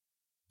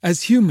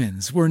As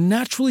humans, we're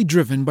naturally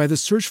driven by the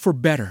search for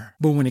better.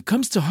 But when it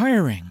comes to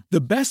hiring,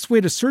 the best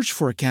way to search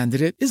for a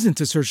candidate isn't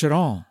to search at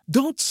all.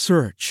 Don't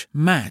search,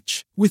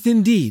 match with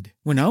Indeed.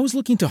 When I was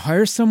looking to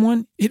hire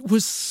someone, it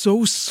was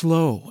so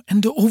slow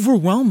and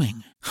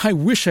overwhelming. I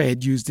wish I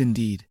had used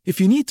Indeed.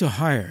 If you need to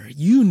hire,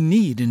 you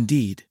need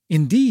Indeed.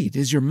 Indeed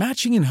is your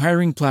matching and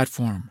hiring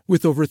platform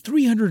with over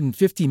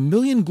 350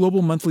 million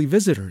global monthly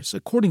visitors,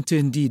 according to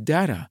Indeed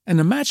data, and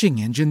a matching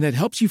engine that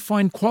helps you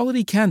find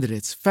quality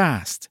candidates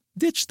fast.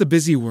 Ditch the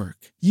busy work.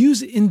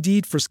 Use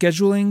Indeed for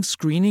scheduling,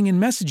 screening,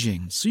 and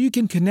messaging so you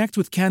can connect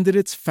with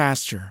candidates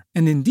faster.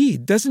 And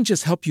Indeed doesn't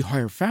just help you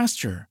hire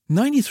faster.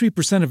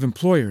 93% of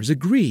employers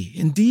agree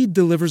Indeed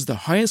delivers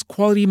the highest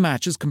quality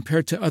matches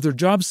compared to other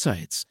job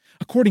sites,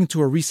 according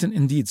to a recent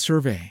Indeed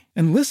survey.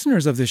 And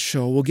listeners of this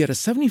show will get a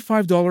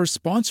 $75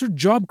 sponsored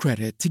job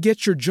credit to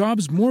get your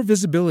jobs more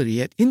visibility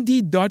at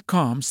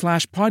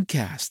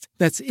Indeed.com/podcast.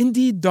 That's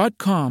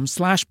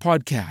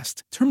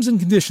Indeed.com/podcast. Terms and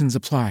conditions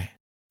apply.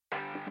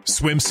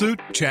 Swimsuit?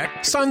 Check.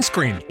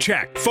 Sunscreen?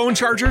 Check. Phone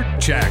charger?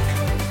 Check.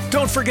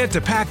 Don't forget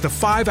to pack the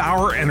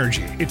 5-Hour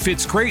Energy. It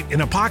fits great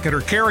in a pocket or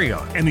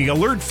carry-on, and the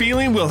alert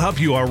feeling will help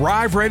you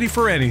arrive ready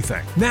for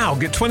anything. Now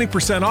get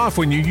 20% off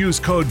when you use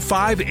code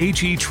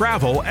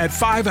 5HETRAVEL at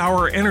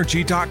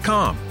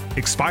 5hourenergy.com.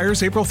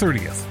 Expires April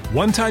 30th.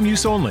 One-time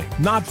use only.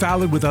 Not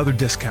valid with other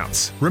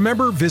discounts.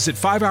 Remember, visit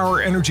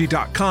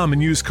 5hourenergy.com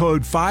and use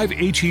code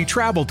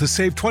 5HETRAVEL to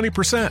save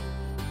 20%.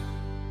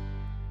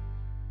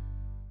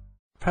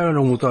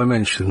 Paranormal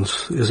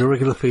Dimensions is a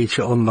regular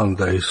feature on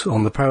Mondays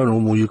on the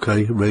Paranormal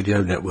UK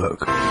radio network.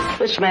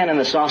 This man in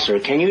the saucer,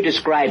 can you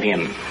describe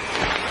him?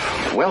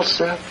 Well,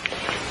 sir,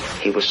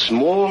 he was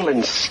small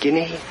and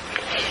skinny.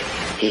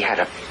 He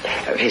had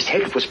his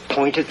head was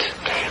pointed,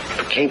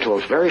 came to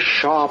a very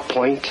sharp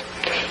point.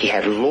 He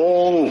had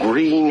long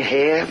green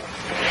hair.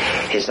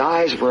 His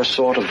eyes were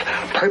sort of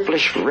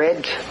purplish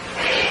red.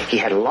 He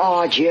had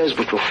large ears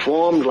which were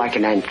formed like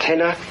an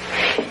antenna.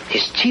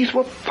 His teeth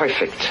were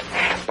perfect,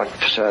 but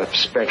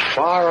spread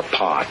far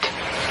apart.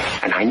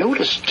 And I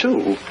noticed,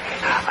 too,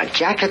 a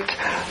jacket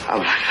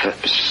of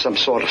some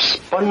sort of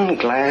spun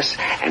glass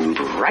and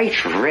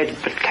bright red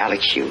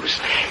metallic hues.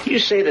 You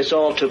say this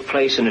all took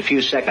place in a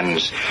few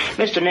seconds.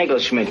 Mr.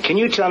 Nagelschmidt, can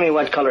you tell me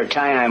what color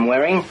tie I'm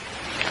wearing?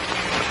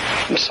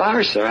 I'm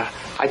sorry, sir.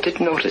 I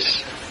didn't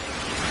notice.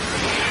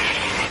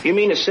 You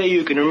mean to say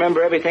you can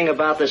remember everything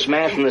about this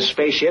man from the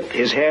spaceship,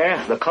 his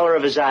hair, the color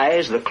of his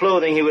eyes, the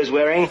clothing he was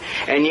wearing,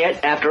 and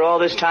yet, after all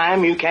this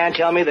time, you can't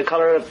tell me the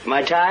color of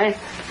my tie?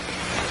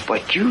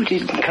 But you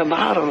didn't come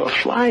out of a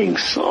flying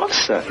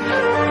saucer.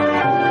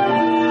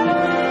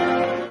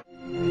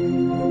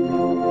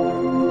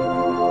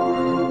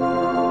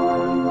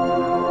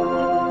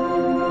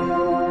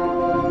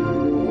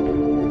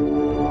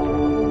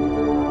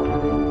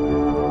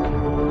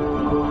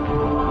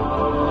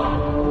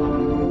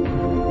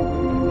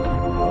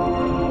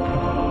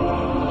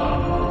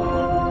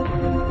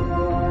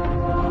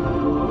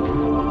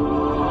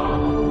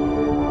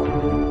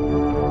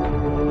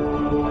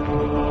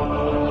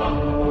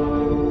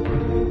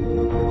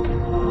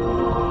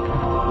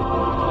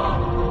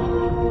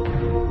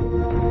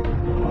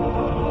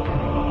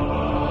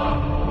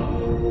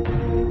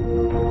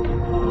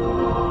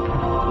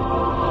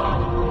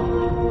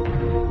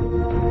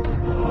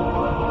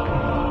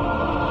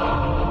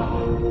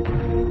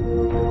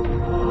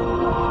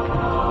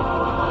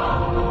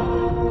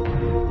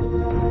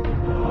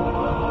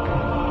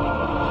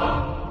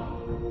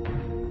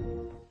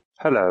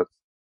 Hello,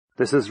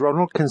 this is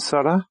Ronald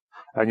Kinsella,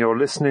 and you're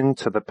listening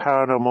to the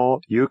Paranormal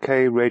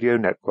UK Radio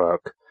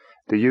Network,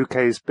 the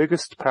UK's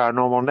biggest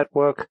paranormal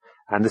network,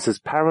 and this is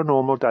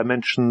Paranormal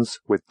Dimensions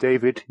with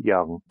David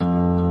Young.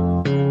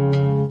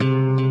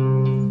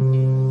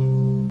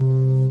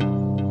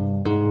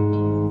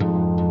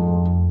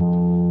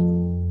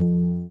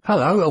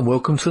 Hello and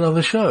welcome to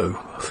another show.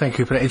 Thank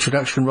you for that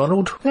introduction,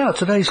 Ronald. Now,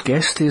 today's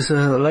guest is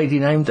a lady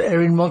named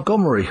Erin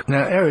Montgomery.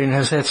 Now, Erin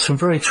has had some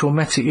very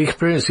traumatic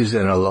experiences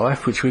in her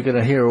life, which we're going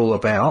to hear all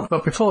about.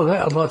 But before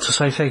that, I'd like to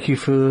say thank you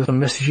for the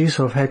messages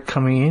I've had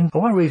coming in. I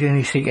won't read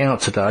anything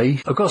out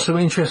today. I've got some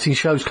interesting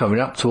shows coming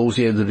up towards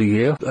the end of the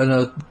year, and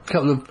a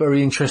couple of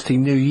very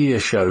interesting New Year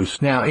shows.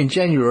 Now, in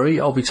January,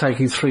 I'll be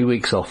taking 3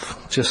 weeks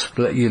off, just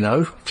to let you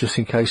know, just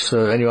in case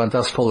anyone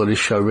does follow this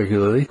show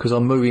regularly, because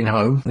I'm moving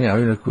home,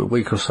 in a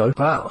week or so.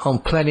 But I'm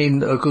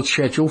planning a good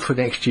schedule for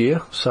next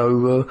year,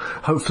 so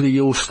hopefully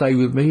you'll stay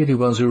with me,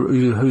 anyone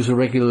who's a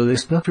regular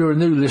listener. If you're a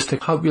new listener,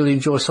 hope you'll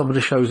enjoy some of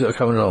the shows that are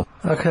coming along.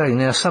 Okay,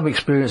 now some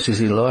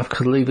experiences in life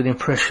can leave an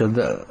impression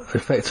that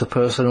affects a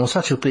person on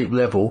such a deep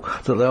level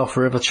that they are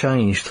forever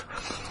changed.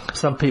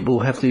 Some people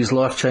have these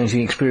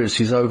life-changing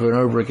experiences over and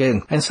over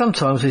again, and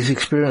sometimes these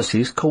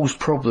experiences cause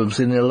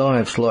problems in their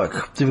lives, like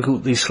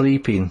difficulty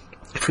sleeping,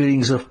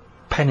 feelings of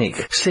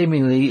panic,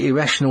 seemingly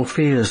irrational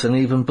fears, and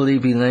even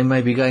believing they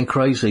may be going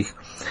crazy.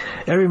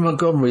 Erin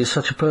Montgomery is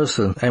such a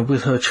person, and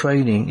with her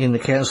training in the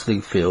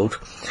counselling field,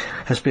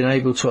 has been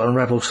able to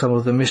unravel some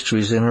of the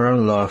mysteries in her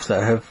own life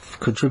that have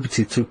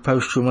contributed to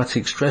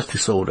post-traumatic stress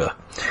disorder.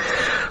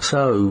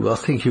 So, I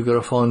think you're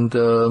going to find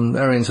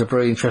Erin's a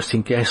very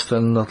interesting guest,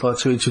 and I'd like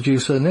to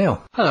introduce her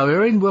now. Hello,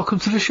 Erin. Welcome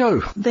to the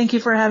show. Thank you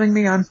for having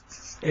me on.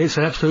 It's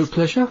an absolute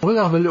pleasure. We're going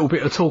to have a little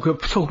bit of talk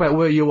about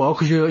where you are,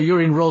 because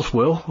you're in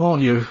Roswell,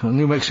 aren't you,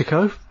 New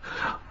Mexico?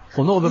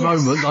 Well, not at the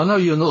moment. I know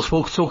you're not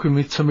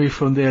talking to me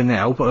from there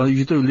now, but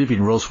you do live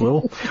in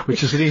Roswell,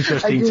 which is an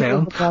interesting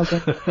town.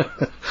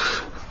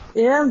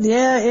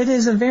 Yeah, it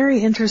is a very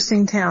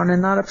interesting town,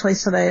 and not a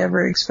place that I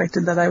ever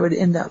expected that I would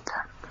end up.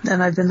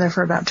 And I've been there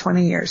for about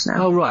 20 years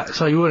now. Oh, right.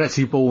 So you weren't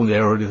actually born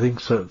there or anything.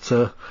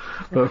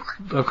 But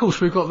of course,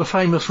 we've got the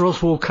famous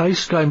Roswell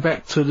case going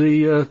back to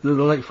the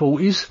late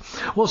 40s.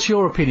 What's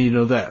your opinion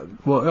of that?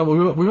 Well,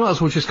 we might as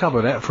well just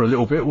cover that for a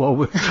little bit,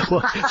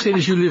 seeing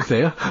as you live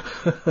there.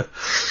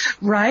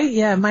 Right,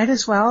 yeah, might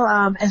as well.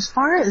 As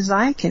far as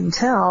I can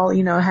tell,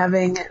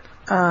 having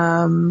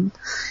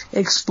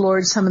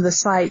explored some of the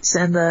sites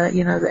and the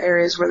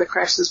areas where the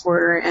crashes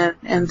were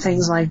and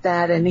things like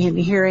that, and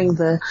hearing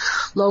the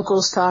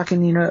locals talk,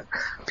 and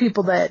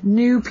people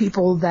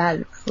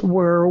that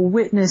were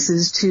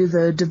witnesses to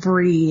the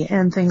debris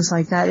and things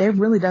like that. It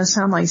really does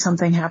sound like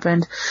something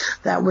happened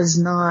that was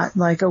not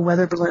like a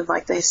weather balloon,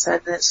 like they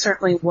said. And it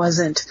certainly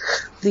wasn't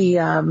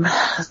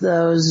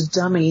those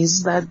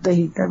dummies that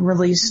they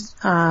released.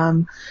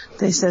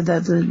 They said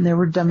that there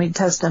were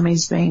test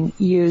dummies being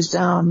used.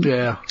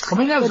 Yeah, I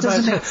mean that was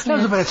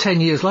about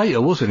 10 years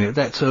later, wasn't it?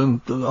 That so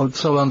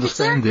I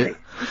understand exactly. it.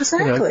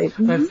 Exactly.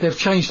 They've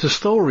changed the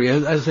story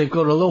as they've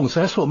gone along, so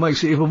that's what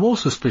makes it even more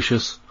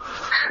suspicious.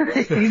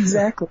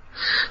 Exactly.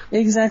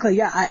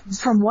 Yeah,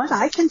 from what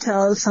I can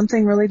tell,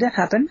 something really did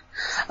happen.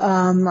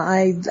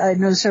 I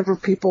know several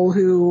people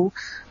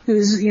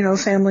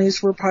whose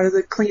families were part of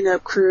the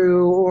cleanup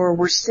crew or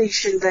were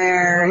stationed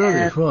there. Oh,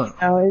 really?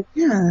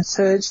 Right.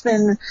 So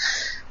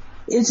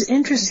it's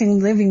interesting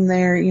living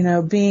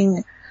there,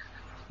 being,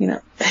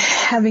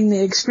 having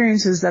the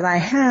experiences that I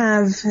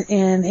have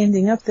and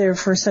ending up there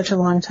for such a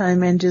long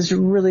time and just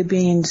really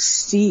being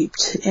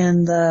steeped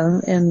in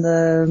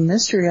the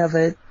mystery of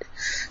it.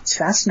 It's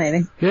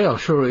fascinating. Yeah, I'm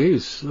sure it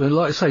is.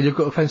 Like I say, you've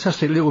got a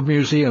fantastic little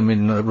museum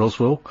in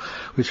Roswell,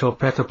 which I've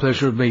had the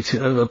pleasure of been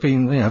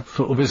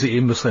sort of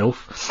visiting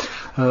myself.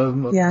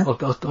 Yeah.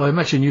 I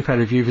imagine you've had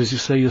a few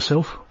visits there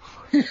yourself.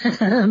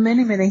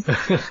 Many.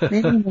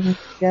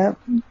 Yep.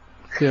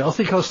 Yeah, I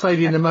think I stayed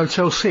in the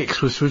Motel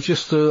 6, which was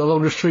just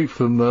along the street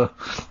from the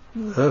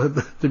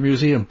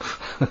museum.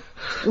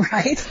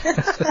 Right.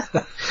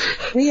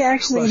 We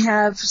actually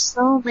have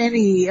so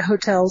many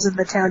hotels in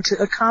the town to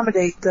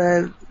accommodate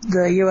the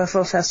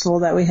UFO festival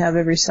that we have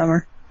every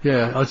summer.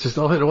 Yeah, I think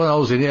the one I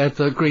was in, it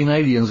had green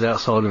aliens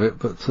outside of it,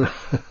 but...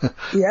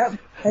 Yep.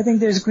 I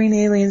think there's green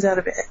aliens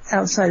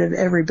outside of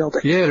every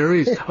building. Yeah, there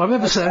is. I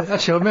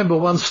remember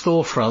one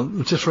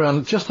storefront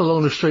just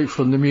along the street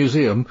from the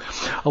museum.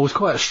 I was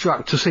quite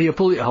struck to see a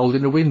bullet hole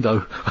in the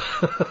window.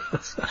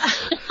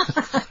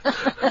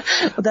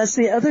 Well, that's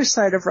the other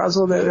side of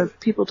Roswell that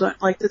people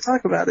don't like to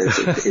talk about.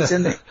 It's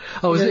in a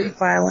very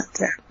violent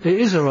town. It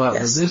is a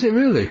violent. Yes. Is it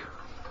really?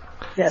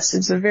 Yes,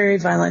 it's a very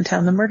violent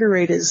town. The murder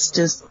rate is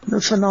just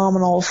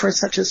phenomenal for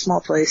such a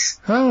small place.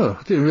 Oh,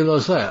 I didn't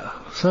realise that.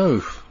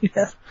 So.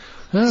 Yeah.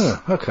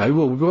 Oh, okay.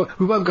 Well,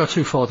 we won't go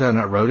too far down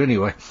that road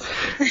anyway.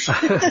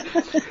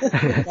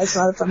 That's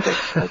not a fun thing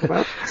to talk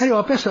about. Anyway,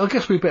 I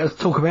guess we better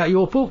talk about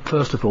your book,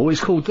 first of all.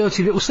 It's called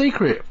Dirty Little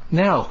Secret.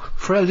 Now,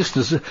 for our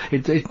listeners,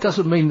 it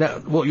doesn't mean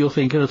that what you're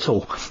thinking at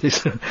all.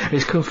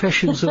 It's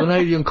Confessions of an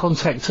Alien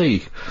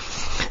Contactee.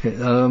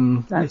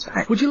 That's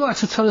right. Would you like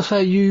to tell us how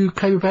you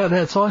came about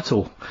that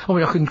title? I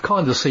mean, I can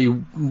kind of see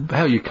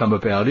how you come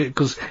about it,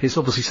 because it's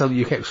obviously something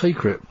you kept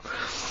secret.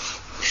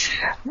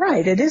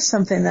 Right, it is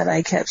something that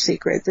I kept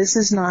secret. This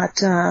is not,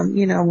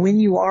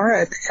 when you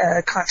are a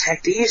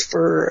contactee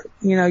for,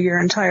 your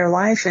entire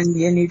life and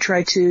you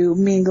try to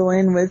mingle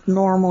in with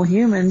normal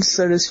humans,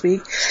 so to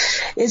speak,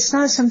 it's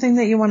not something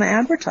that you want to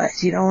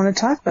advertise. You don't want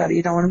to talk about it.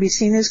 You don't want to be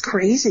seen as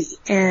crazy.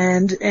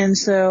 And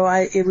so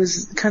it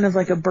was kind of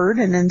like a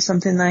burden and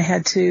something that I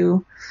had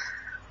to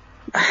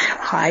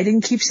hide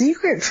and keep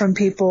secret from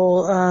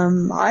people,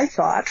 I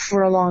thought,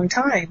 for a long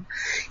time.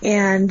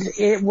 And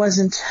it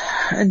wasn't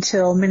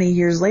until many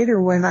years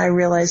later when I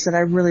realized that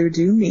I really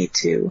do need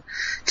to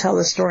tell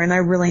the story and I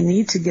really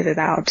need to get it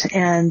out.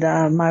 And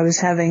I was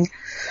having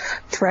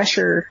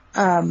pressure,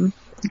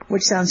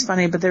 which sounds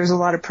funny, but there was a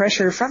lot of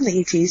pressure from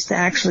the ETs to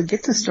actually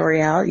get the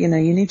story out. You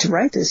need to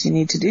write this, you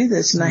need to do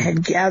this. And I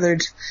had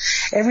gathered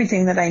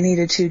everything that I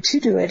needed to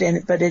do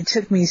it. But it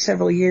took me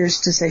several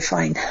years to say,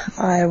 fine,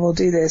 I will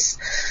do this.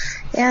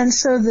 And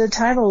so the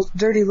title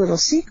Dirty Little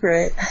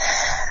Secret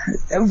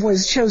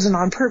was chosen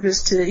on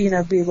purpose to,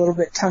 be a little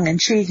bit tongue in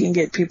cheek and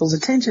get people's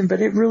attention,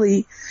 but it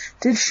really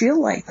did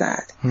feel like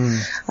that.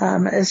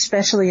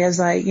 Especially as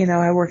I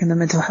work in the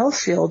mental health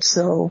field.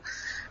 So,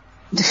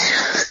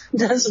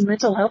 does a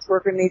mental health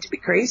worker need to be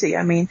crazy?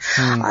 I mean,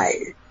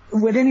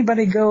 would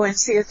anybody go and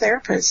see a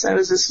therapist that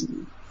was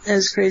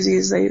as crazy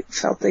as they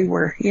felt they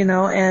were,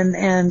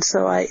 and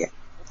so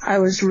I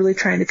was really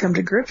trying to come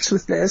to grips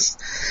with this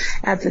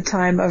at the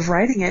time of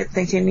writing it,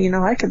 thinking,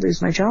 I could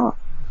lose my job.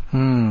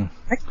 I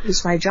could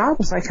lose my job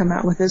if I come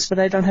out with this, but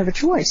I don't have a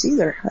choice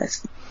either.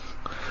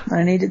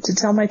 I needed to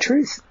tell my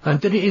truth. And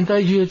did it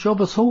endanger your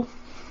job at all?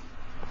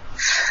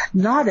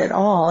 Not at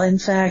all. In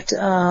fact,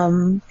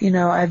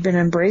 I've been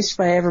embraced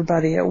by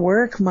everybody at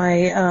work.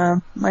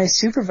 My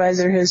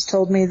supervisor has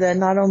told me that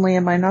not only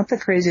am I not the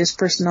craziest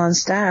person on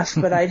staff,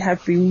 but I'd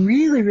have to be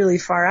really, really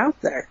far out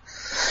there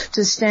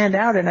to stand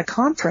out in a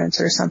conference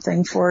or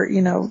something for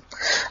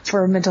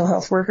mental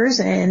health workers.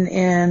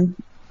 And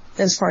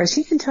as far as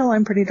he can tell,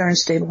 I'm pretty darn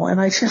stable,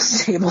 and I feel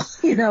stable.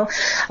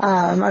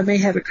 I may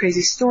have a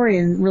crazy story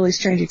and really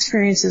strange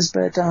experiences,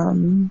 but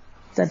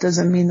that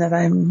doesn't mean that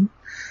I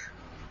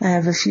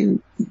have a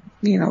few,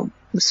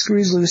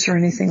 screws loose or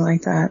anything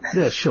like that.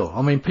 Yeah, sure.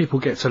 I mean, people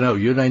get to know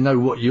you, they know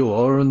what you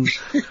are, and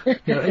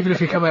even if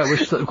you come out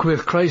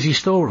with crazy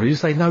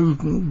stories, they know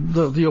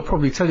that you're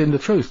probably telling the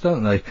truth,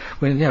 don't they?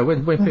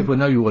 When people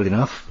know you well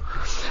enough.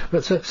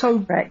 But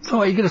right.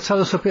 Are you going to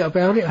tell us a bit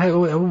about it?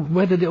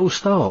 Where did it all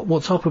start?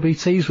 What type of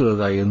ETs were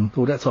they, and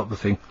all that type of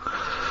thing?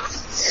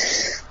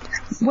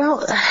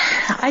 Well,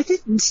 I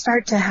didn't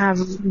start to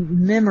have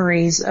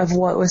memories of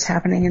what was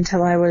happening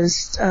until I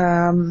was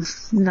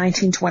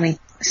 19, 20,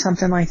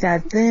 something like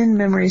that. Then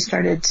memories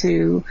started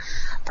to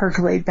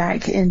percolate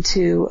back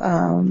into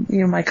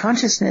my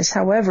consciousness.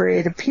 However,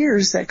 it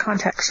appears that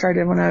contact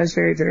started when I was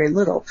very, very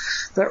little.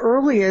 The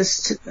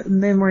earliest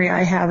memory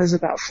I have is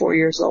about 4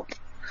 years old,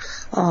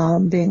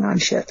 being on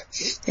ship.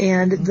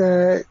 And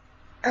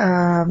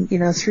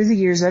through the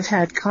years, I've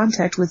had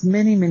contact with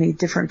many, many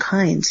different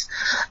kinds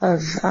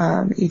of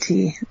ET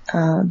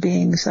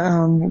beings.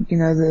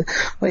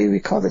 What we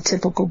call the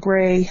typical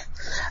gray.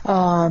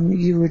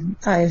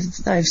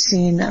 I've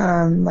seen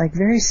like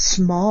very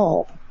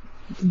small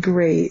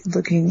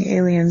gray-looking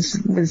aliens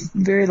with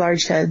very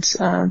large heads,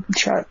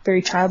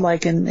 very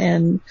childlike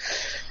and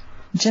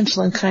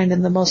gentle and kind,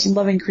 and the most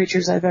loving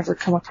creatures I've ever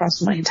come across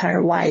in my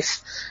entire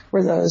life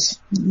were those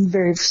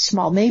very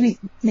small, maybe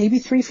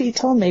 3 feet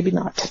tall, maybe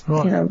not,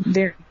 right.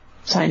 Very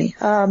tiny.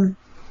 I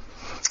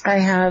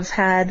have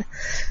had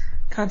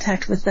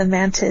contact with the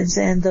mantids,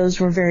 and those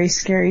were very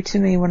scary to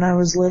me when I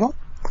was little.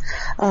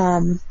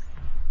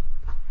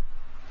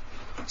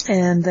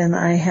 And then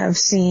I have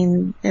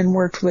seen and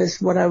worked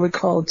with what I would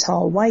call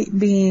tall white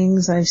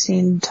beings. I've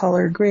seen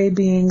taller gray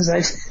beings.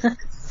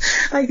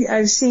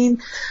 I've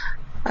seen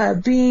a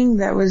being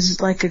that was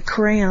like a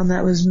crayon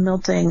that was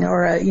melting,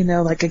 or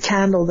like a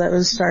candle that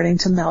was starting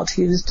to melt.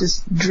 He was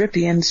just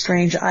drippy and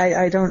strange.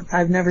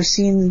 I've never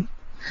seen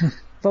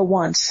but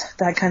once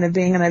that kind of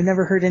being, and I've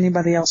never heard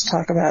anybody else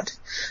talk about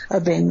a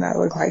being that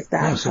looked like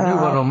that. Yeah, it's a new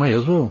one on me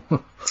as well.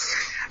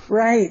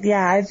 Right,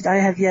 yeah, I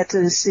have yet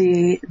to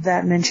see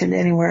that mentioned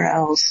anywhere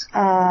else.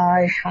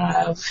 I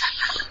have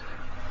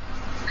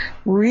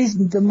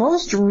the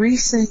most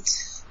recent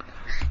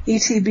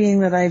ET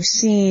being that I've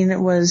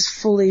seen was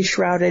fully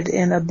shrouded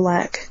in a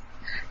black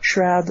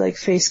shroud, like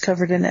face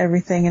covered in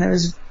everything, and it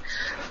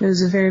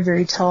was a very,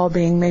 very tall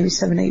being, maybe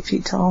 7-8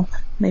 feet tall,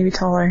 maybe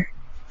taller,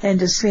 and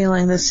just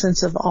feeling this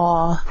sense of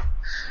awe,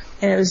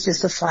 and it was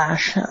just a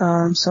flash.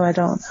 So I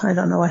don't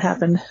know what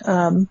happened.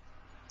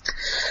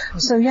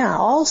 So yeah,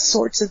 all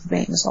sorts of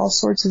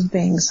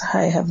beings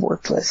I have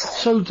worked with.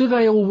 So do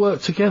they all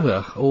work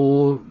together,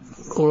 or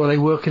are they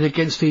working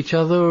against each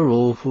other,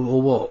 or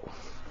what?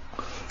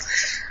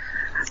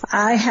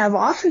 I have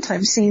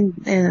oftentimes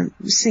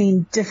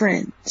seen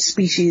different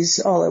species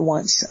all at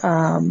once,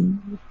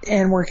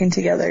 and working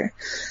together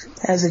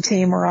as a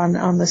team, or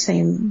on the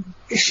same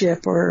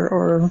ship,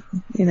 or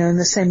in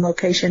the same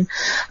location.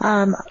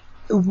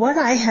 What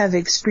I have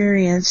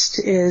experienced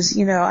is,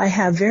 I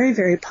have very,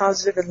 very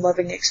positive and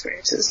loving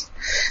experiences.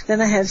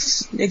 Then I have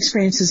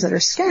experiences that are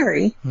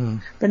scary,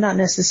 but not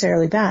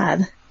necessarily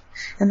bad.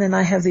 And then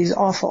I have these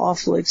awful,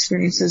 awful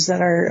experiences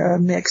that are a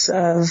mix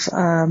of,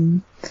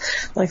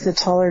 like the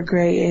taller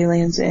gray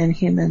aliens and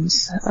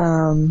humans,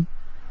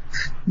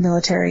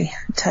 military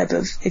type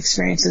of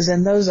experiences.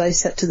 And those I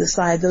set to the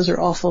side. Those are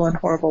awful and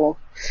horrible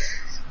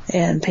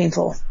and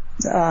painful,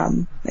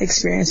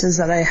 experiences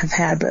that I have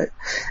had. But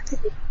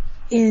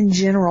in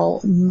general,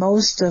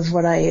 most of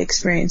what I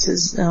experience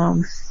is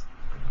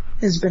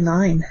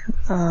benign,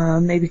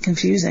 maybe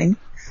confusing.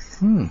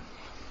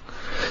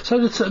 So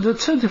the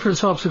two different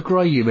types of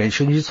grey you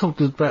mentioned, you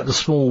talked about the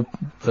small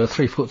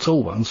 3 foot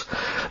tall ones.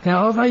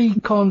 Now, are they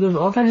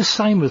the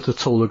same as the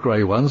taller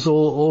grey ones,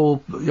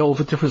 or of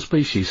a different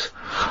species?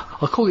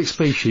 I call it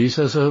species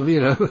as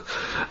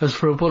as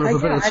for a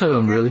better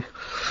term, really.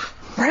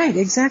 Right,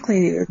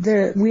 exactly.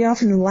 We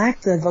often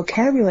lack the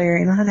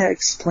vocabulary on how to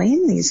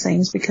explain these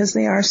things because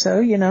they are so,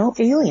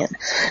 alien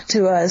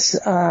to us.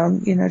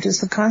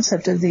 Just the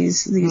concept of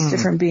these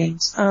different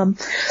beings.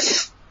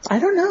 I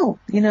don't know.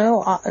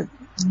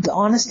 the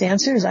honest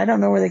answer is I don't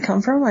know where they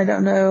come from. I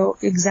don't know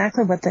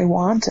exactly what they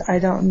want. I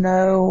don't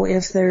know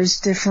if there's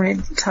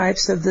different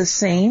types of the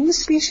same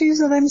species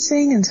that I'm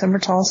seeing, and some are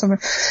tall, some are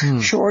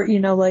short. You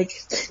know, like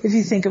if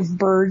you think of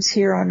birds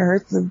here on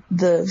Earth,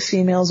 the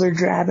females are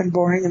drab and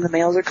boring and the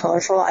males are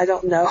colorful. I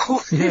don't know.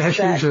 Yeah, it's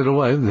usually the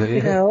way, isn't it? Yeah.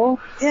 You know,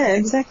 yeah,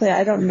 exactly.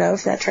 I don't know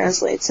if that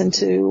translates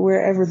into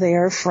wherever they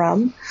are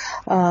from.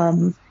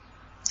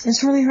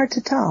 It's really hard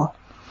to tell.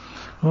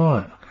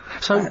 Right.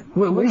 So I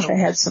wish I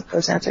had some of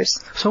those answers.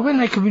 So when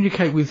they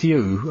communicate with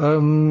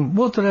you,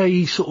 what do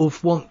they sort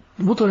of want?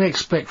 What do they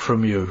expect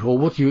from you, or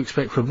what do you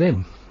expect from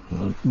them?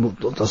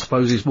 I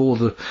suppose it's more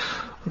to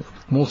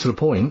the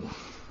point.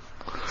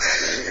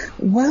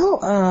 Well,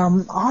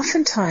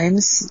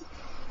 oftentimes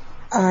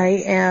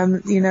I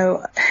am, you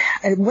know,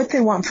 what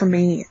they want from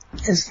me,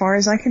 as far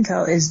as I can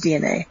tell, is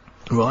DNA.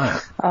 Right.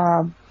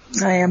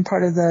 I am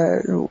part of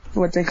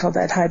what they call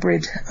that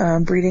hybrid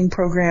breeding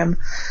program.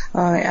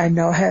 I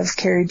know have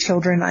carried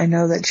children. I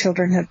know that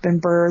children have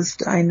been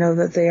birthed. I know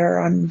that they are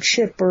on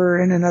ship or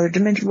in another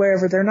dimension,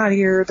 wherever. They're not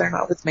here. They're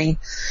not with me.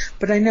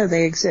 But I know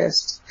they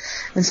exist.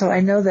 And so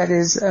I know that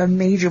is a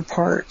major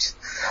part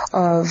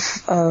of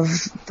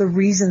the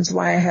reasons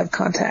why I have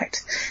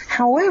contact.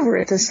 However,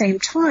 at the same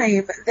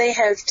time, they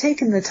have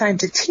taken the time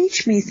to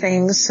teach me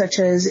things such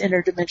as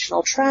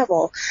interdimensional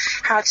travel,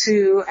 how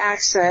to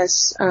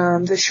access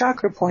the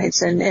chakra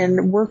points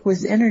and work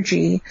with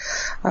energy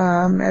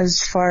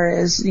as far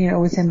as, you know,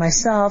 within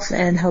myself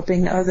and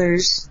helping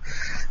others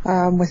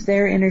with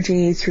their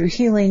energy through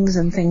healings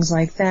and things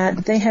like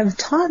that. They have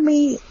taught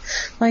me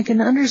like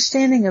an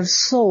understanding of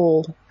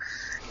soul.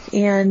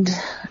 And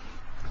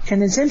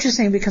it's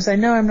interesting because I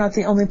know I'm not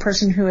the only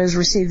person who has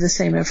received the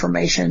same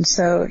information.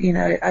 So, you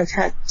know, I've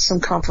had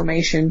some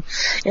confirmation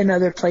in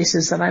other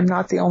places that I'm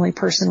not the only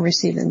person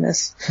receiving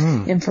this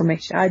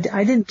information. I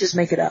didn't just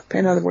make it up.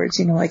 In other words,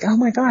 you know, like, oh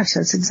my gosh,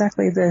 that's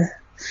exactly the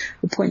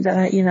point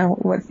that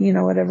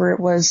whatever it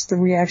was, the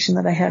reaction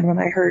that I had when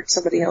I heard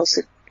somebody else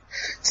had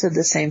said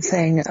the same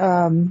thing.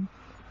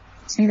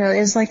 You know,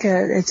 it's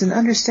an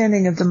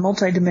understanding of the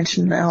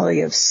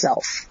multidimensionality of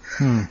self.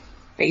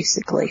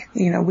 Basically,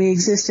 you know, we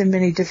exist in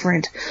many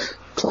different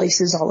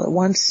places all at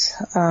once.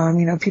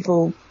 You know,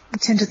 people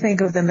tend to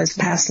think of them as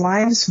past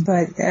lives,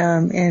 but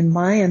in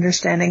my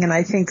understanding, and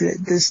I think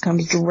that this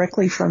comes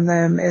directly from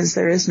them, is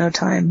there is no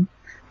time.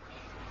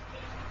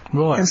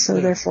 Right. And so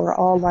therefore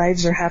all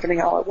lives are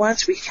happening all at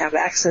once. We have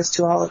access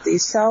to all of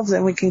these selves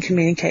and we can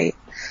communicate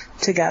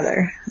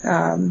together,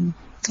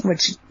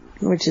 which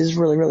is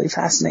really, really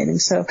fascinating.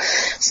 So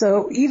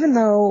even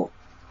though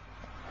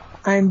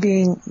I'm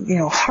being, you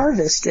know,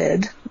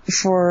 harvested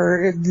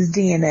for the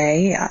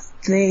DNA,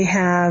 they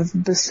have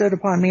bestowed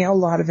upon me a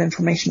lot of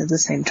information at the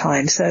same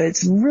time. So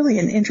it's really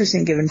an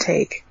interesting give and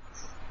take.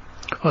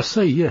 I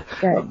see, yeah.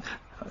 I mean,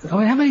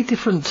 how many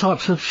different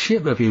types of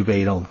ship have you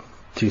been on,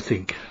 do you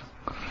think?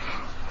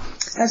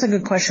 That's a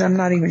good question. I'm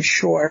not even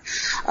sure.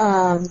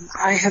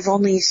 I have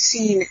only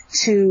seen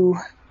 2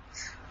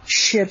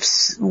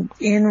 ships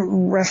in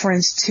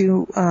reference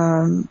to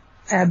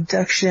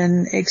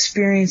abduction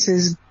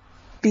experiences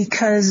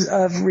because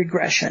of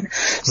regression.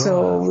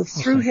 So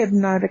through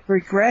hypnotic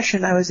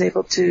regression, I was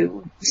able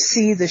to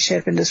see the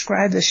ship and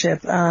describe the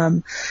ship,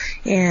 and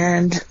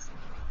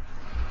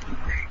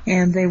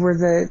they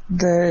were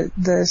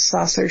the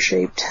saucer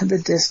shaped, the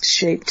disc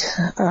shaped,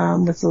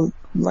 with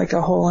like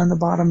a hole in the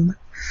bottom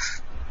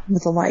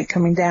with the light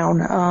coming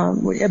down,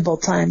 at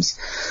both times.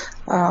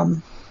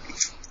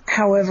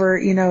 However,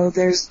 you know,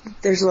 there's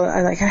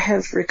I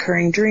have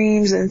recurring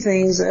dreams and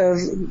things of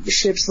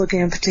ships looking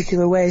in a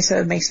particular way, so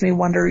it makes me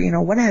wonder, you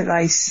know, what have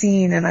I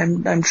seen and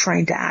I'm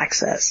trying to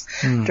access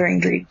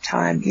during dream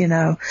time, you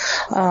know,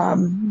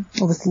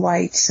 with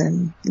lights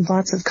and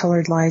lots of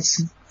colored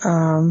lights.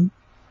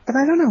 But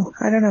I don't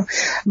know.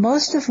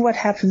 Most of what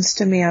happens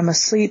to me, I'm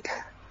asleep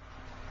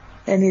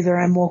and either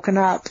I'm woken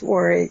up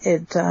or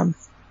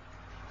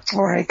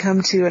or I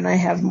come to and I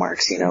have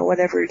marks, you know,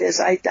 whatever it is.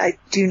 I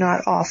do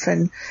not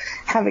often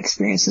have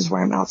experiences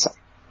where I'm outside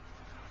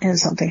and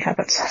something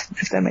happens,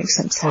 if that makes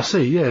sense. I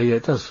see, yeah,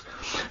 it does.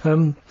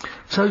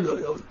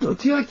 So, do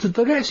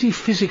they actually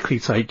physically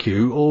take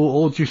you,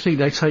 or do you think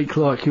they take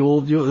like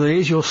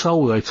there's your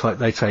soul they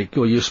take,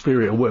 or your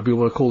spirit, or whatever you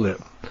want to call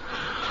it?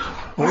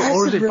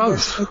 Or is it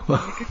both?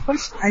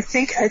 I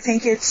think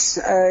it's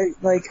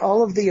like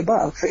all of the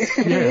above.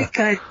 Yeah.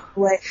 Kind of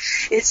way.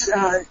 It's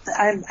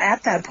I'm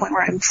at that point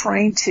where I'm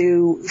trying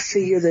to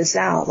figure this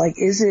out. Like,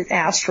 is it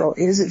astral?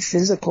 Is it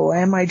physical?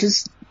 Am I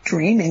just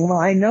dreaming? Well,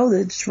 I know that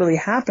it's really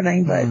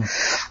happening, but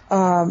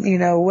you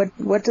know,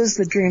 what does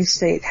the dream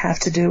state have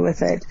to do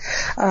with it?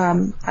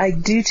 I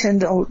do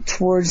tend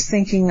towards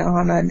thinking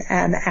on an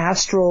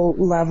astral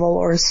level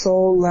or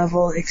soul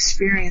level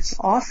experience,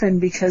 often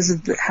because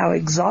of how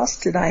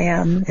exhausted I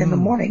am in the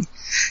morning.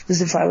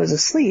 Because if I was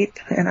asleep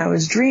and I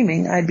was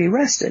dreaming, I'd be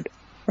rested.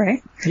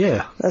 right?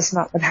 Yeah. That's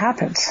not what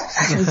happens.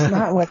 That's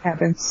not what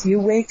happens. You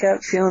wake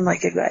up feeling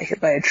like you got hit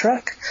by a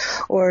truck,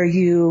 or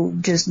you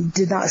just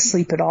did not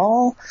sleep at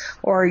all,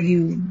 or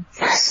you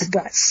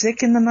got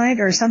sick in the night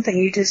or something.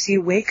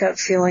 You wake up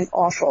feeling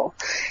awful,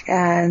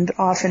 and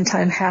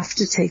oftentimes have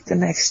to take the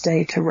next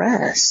day to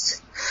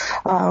rest.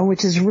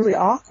 Which is really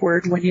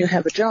awkward when you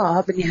have a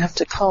job and you have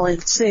to call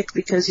in sick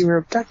because you were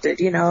abducted,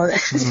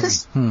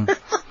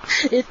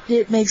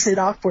 It makes it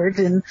awkward,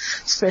 and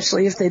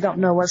especially if they don't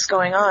know what's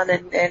going on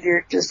and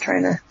you're just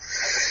trying to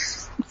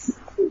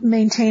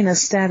maintain a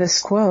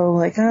status quo,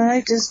 like,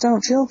 I just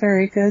don't feel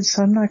very good,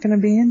 so I'm not going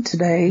to be in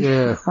today.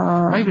 Yeah.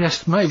 Maybe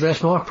that's my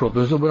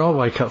problem, is that when I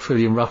wake up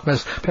feeling rough,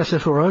 perhaps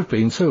that's where I've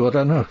been too, I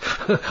don't know.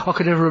 I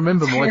can never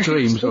remember my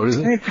dreams or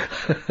anything.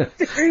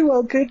 Very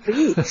well could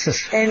be.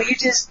 And you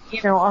just,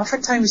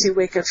 oftentimes you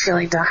wake up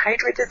feeling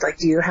dehydrated, like,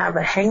 do you have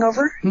a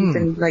hangover? You've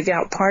been, like,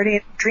 out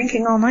partying,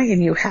 drinking all night,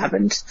 and you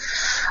haven't.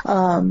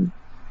 The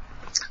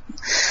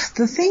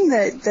thing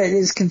that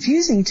is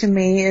confusing to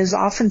me is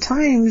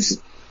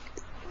oftentimes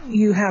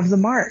you have the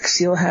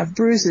marks. You'll have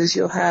bruises.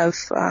 You'll have,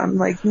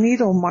 like,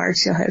 needle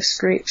marks. You'll have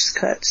scrapes,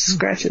 cuts,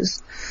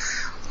 scratches.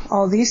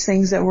 All these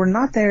things that were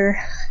not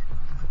there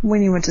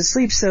when you went to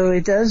sleep. So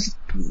it does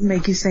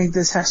make you think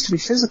this has to be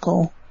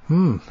physical.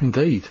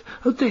 Indeed.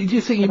 Do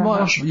you think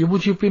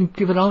would you have been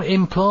given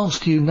implants,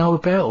 do you know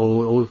about,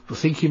 or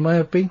think you may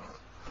have been?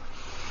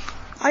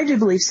 I do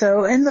believe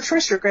so. In the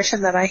first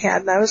regression that I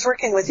had, and I was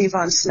working with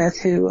Yvonne Smith,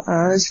 who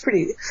is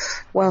pretty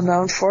well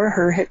known for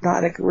her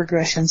hypnotic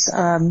regressions,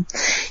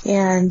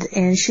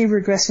 and she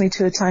regressed me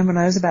to a time when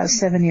I was about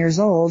 7 years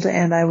old,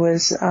 and I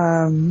was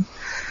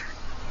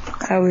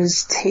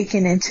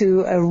taken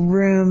into a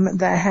room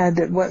that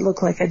had what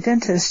looked like a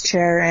dentist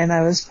chair, and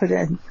I was put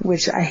in,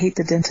 which I hate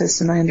the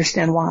dentist, and I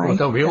understand why. Well,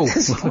 don't we all?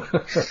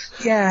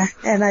 Yeah,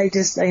 and I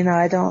just, I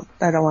don't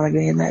want to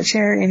be in that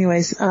chair.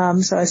 Anyways, so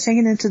I was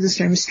taken into this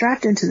room,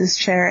 strapped into this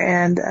chair,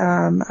 and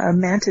a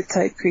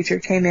mantid-type creature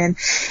came in,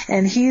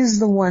 and he is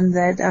the one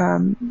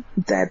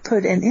that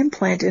put an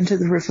implant into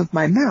the roof of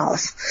my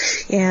mouth,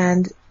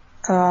 and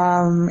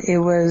it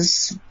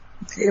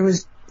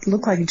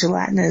looked like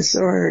gelatinous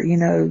or,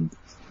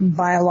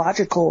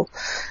 biological.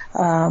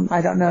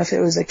 I don't know if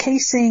it was a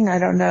casing. I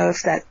don't know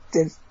if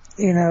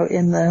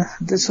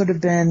this would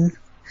have been,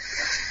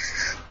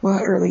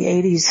 early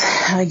 80s,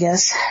 I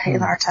guess,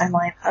 in our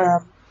timeline.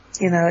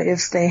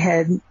 If they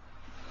had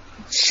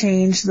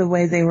changed the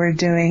way they were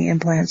doing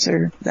implants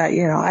or that,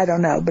 I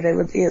don't know, but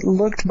it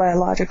looked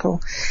biological,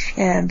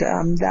 and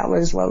that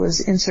was what was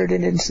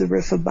inserted into the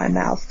roof of my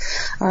mouth.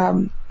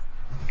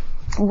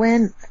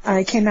 When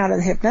I came out of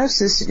the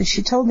hypnosis,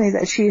 she told me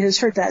that she has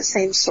heard that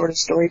same sort of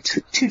story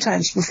two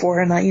times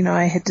before, and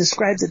I had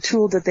described the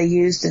tool that they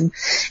used,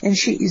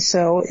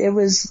 so it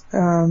was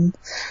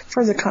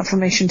further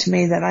confirmation to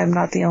me that I'm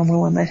not the only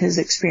one that has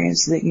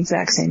experienced the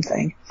exact same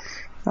thing.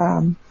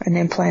 An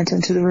implant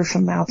into the roof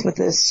of the mouth with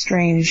this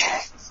strange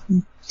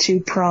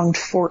two-pronged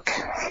fork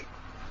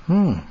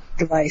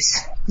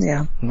device.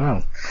 Yeah.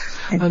 Wow.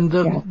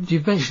 And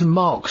you've mentioned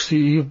marks.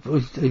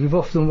 You've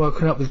often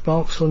woken up with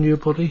marks on your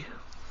body?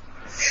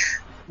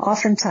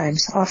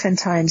 Oftentimes,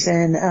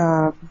 and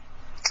the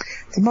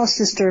most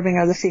disturbing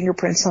are the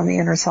fingerprints on the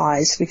inner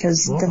thighs,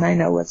 because then I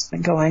know what's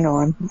been going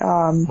on.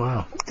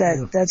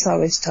 That's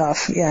always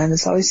tough. Yeah, and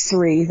it's always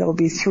three. There'll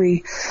be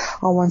three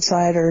on one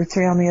side or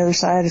three on the other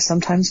side, or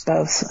sometimes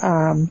both.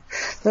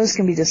 Those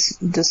can be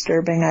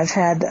disturbing. I've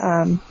had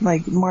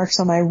like marks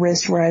on my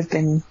wrist where it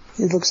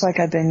looks like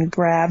I've been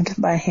grabbed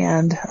by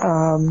hand.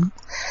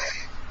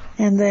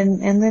 And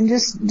then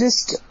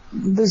just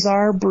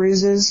bizarre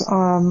bruises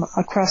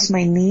across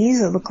my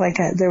knees. It looked like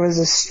there was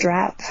a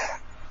strap,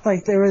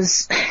 like there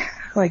was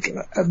like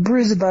a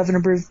bruise above and a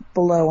bruise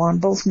below on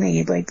both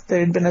knees, like there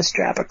had been a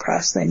strap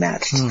across, they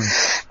matched.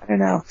 I don't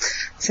know,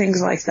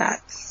 things like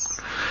that.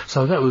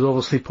 So that would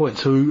obviously point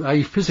to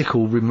a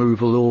physical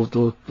removal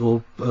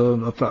or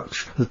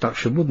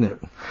abduction, wouldn't it?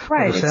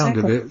 Right, by the sound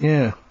exactly. of it,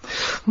 yeah.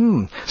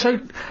 So,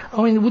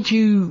 I mean, would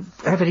you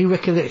have any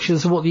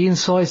recollections of what the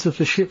insides of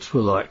the ships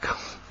were like?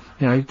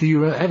 Do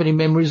you have any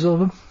memories of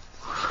them?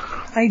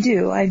 I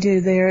do.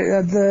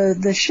 They're,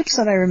 the ships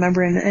that I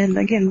remember, and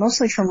again,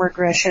 mostly from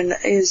regression,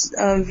 is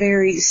a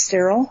very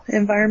sterile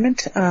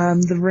environment.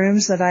 The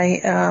rooms that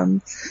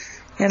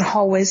and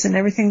hallways and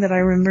everything that I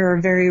remember are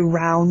very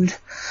round,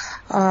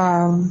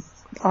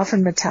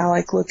 often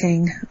metallic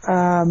looking.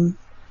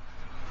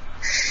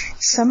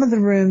 Some of the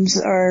rooms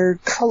are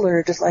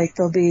colored, like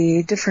there'll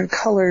be different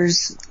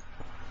colors.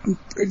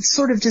 It's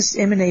sort of just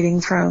emanating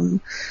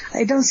from,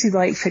 I don't see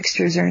light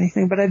fixtures or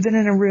anything, but I've been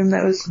in a room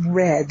that was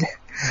red.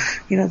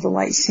 The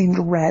light seemed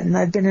red, and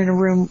I've been in a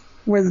room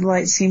where the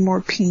light seemed more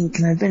pink,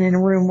 and I've been in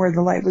a room where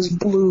the light was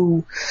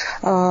blue.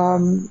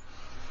 And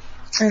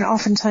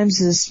oftentimes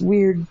this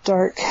weird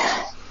dark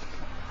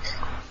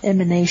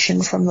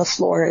emanation from the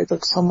floor. It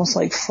looks almost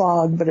like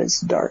fog, but it's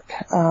dark.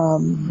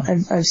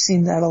 I've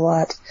seen that a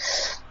lot.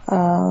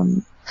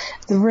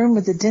 The room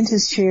with the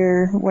dentist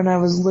chair when I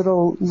was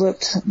little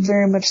looked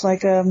very much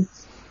like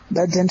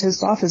a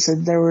dentist's office.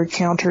 There were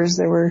counters,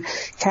 there were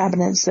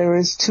cabinets, there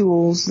was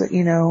tools that,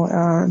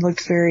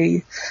 looked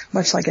very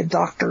much like a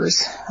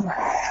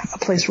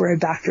place where a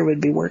doctor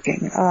would be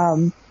working.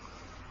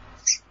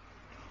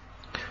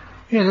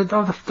 Yeah,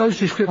 those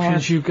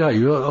descriptions you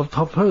gave,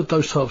 I've heard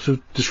those types of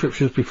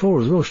descriptions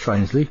before as well,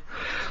 strangely.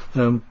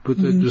 With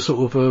the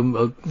sort of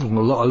a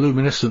lot of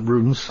luminescent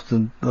rooms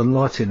and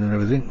lighting and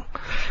everything.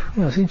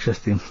 Yeah, it's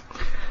interesting.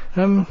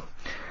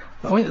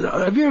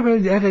 Have you ever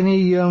had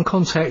any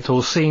contact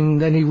or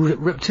seen any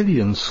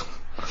reptilians?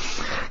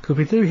 Because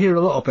we do hear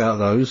a lot about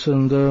those,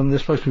 and they're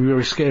supposed to be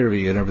very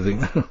scary and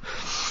everything.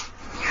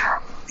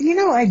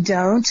 I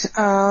don't.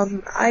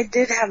 I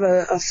did have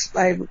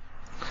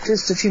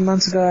just a few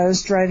months ago, I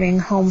was driving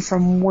home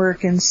from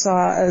work and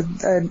saw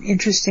an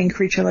interesting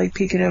creature like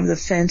peeking over the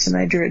fence, and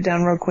I drew it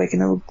down real quick,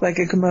 and it looked like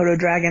a Komodo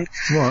dragon.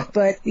 Right.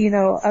 But,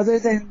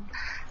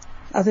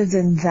 other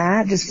than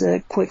that, just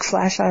a quick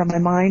flash out of my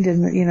mind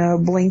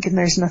and, blink and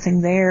there's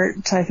nothing there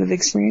type of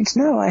experience.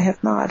 No, I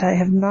have not. I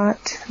have not,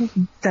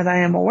 that I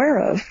am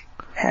aware of,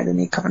 had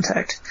any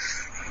contact.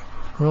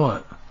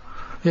 Right.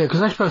 Yeah,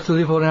 because they're supposed to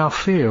live on our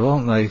fear,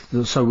 aren't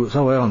they?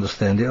 So I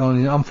understand it.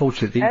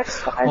 Unfortunately,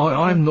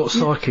 I'm not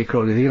psychic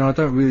or anything,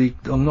 and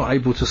I'm not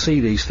able to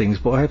see these things,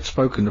 but I have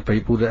spoken to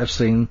people that have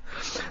seen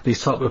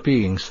these type of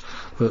beings.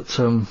 But,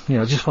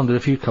 I just wondered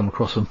if you'd come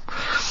across them.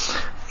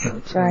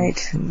 Right.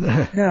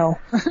 No.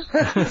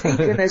 Thank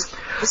goodness.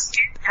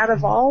 Out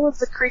of all of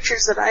the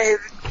creatures that I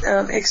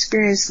have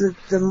experienced,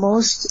 the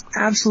most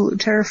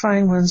absolute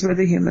terrifying ones were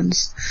the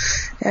humans.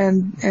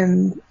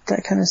 And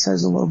that kind of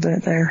says a little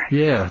bit there.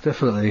 Yeah,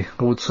 definitely.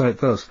 I would say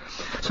it does.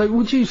 So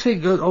would you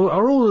think,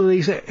 are all of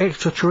these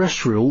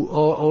extraterrestrial,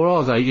 or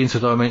are they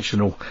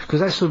interdimensional? Because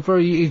that's a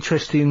very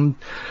interesting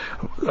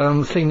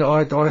thing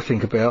that I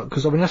think about,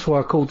 because that's why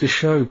I called this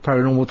show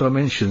Paranormal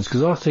Dimensions,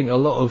 because I think a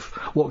lot of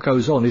what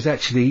goes on is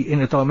actually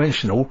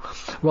interdimensional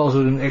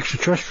rather than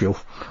extraterrestrial,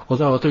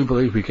 although I do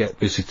believe we get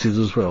visitors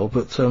as well.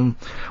 But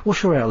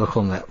what's your outlook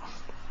on that?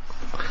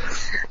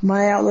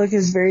 My outlook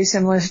is very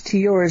similar to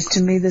yours.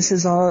 To me, this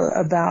is all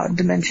about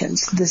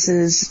dimensions. This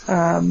is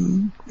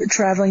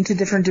traveling to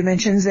different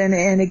dimensions, and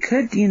it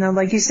could,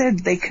 like you said,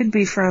 they could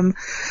be from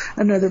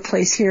another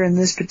place here in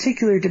this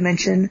particular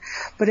dimension,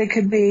 but it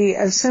could be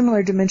a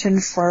similar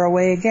dimension far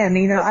away again.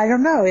 I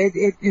don't know.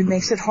 It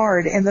makes it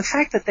hard. And the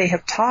fact that they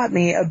have taught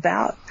me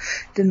about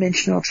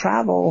dimensional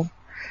travel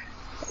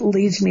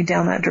leads me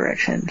down that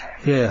direction.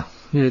 Yeah.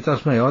 Yeah, it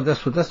does me.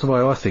 That's the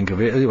way I think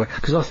of it anyway,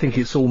 because I think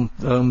it's all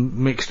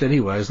mixed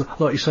anyway.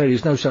 Like you say,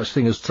 there's no such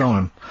thing as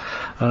time.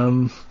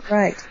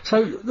 Right.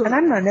 So, and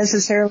I'm not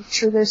necessarily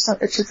sure there's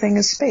such a thing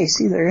as space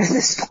either at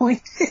this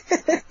point.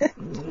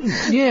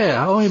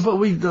 Yeah, but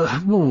we do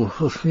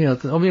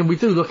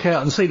look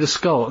out and see the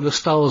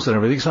stars and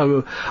everything.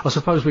 So I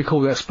suppose we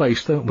call that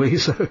space, don't we?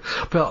 So,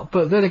 but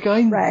then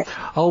again, right.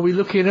 Are we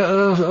looking at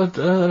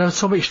an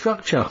atomic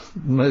structure?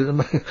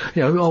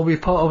 Are we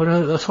part of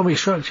an atomic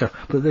structure?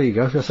 But there you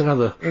go. That's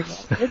another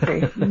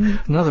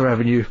another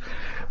avenue.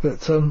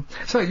 But so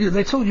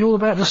they taught you all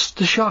about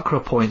the chakra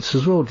points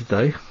as well, did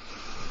they?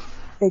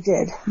 They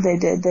did.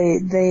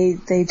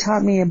 They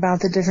taught me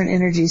about the different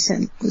energy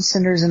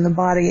centers in the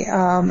body,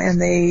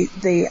 and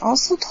they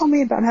also taught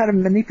me about how to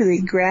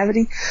manipulate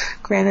gravity.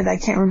 Granted, I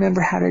can't remember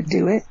how to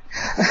do it.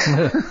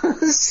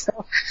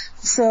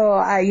 so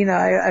I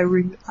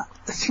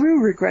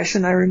through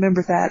regression, I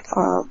remember that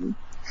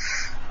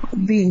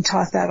being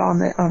taught that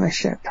on a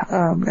ship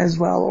as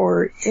well,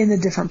 or in a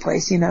different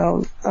place.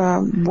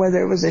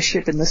 Whether it was a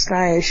ship in the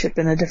sky, a ship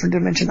in a different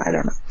dimension, I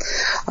don't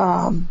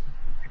know.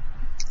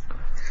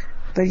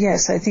 But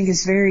yes, I think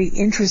it's very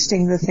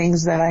interesting the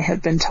things that I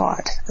have been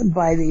taught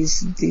by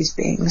these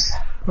beings.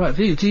 Right.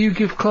 Do you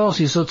give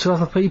classes to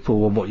other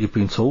people on what you've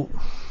been taught?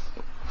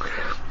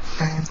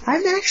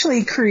 I'm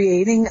actually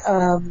creating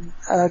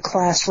a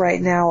class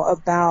right now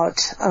about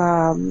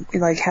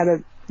like how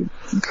to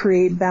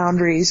create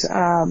boundaries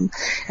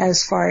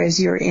as far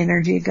as your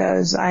energy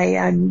goes.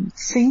 I'm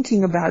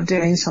thinking about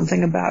doing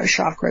something about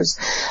chakras.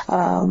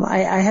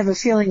 I have a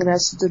feeling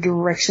that's the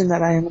direction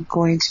that I am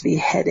going to be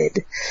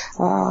headed.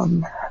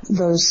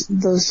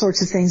 Those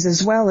sorts of things,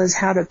 as well as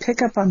how to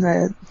pick up on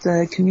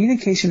the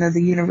communication of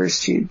the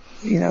universe.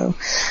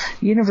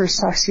 Universe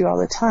talks to you all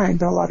the time,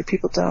 but a lot of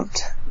people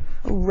don't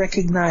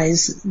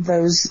recognize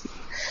those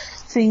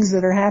things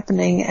that are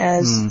happening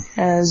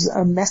as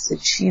a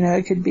message.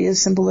 It could be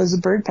as simple as a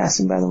bird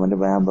passing by the window.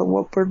 Well, but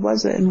what bird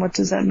was it, and what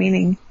does that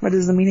meaning? What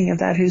is the meaning of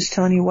that? Who's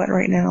telling you what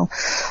right now?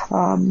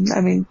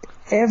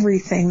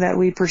 Everything that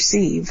we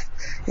perceive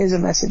is a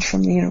message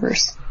from the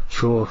universe.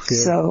 Sure. Yeah.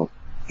 So,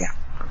 yeah.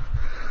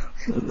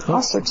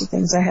 All sorts of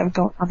things I have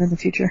going on in the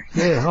future.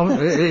 Yeah,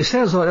 it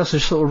sounds like that's the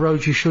sort of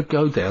road you should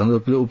go down, a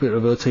little bit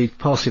of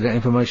passing that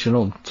information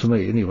on to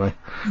me anyway.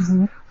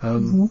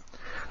 Mm-hmm.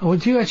 Well,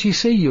 do you actually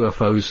see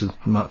UFOs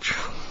much?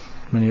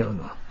 Many of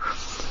them?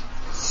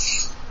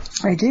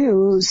 I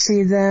do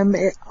see them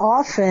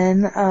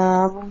often.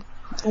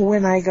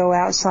 When I go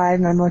outside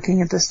and I'm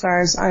looking at the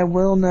stars, I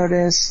will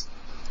notice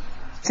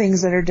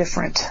things that are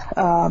different.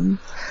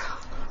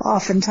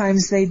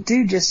 oftentimes they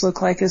do just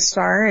look like a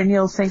star, and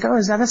you'll think, oh,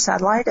 is that a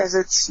satellite, as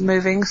it's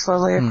moving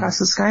slowly across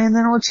the sky, and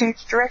then it will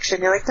change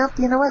direction. You're like, nope,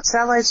 you know what?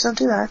 Satellites don't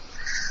do that.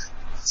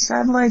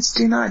 Satellites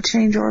do not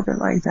change orbit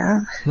like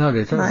that. No,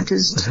 they don't. Not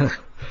just...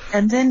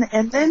 And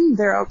then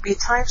there'll be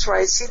times where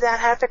I see that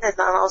happen, and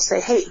then I'll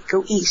say, hey,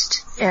 go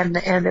east, and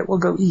it will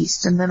go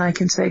east, and then I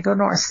can say go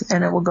north,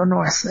 and it will go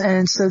north.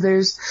 And so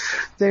there's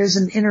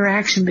an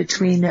interaction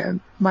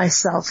between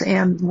myself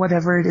and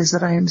whatever it is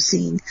that I am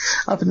seeing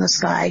up in the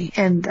sky.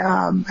 And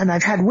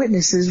I've had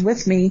witnesses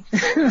with me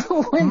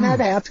when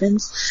that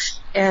happens,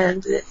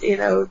 and, you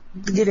know,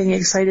 getting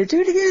excited,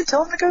 do it again,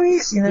 tell them to go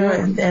east, you know,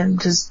 and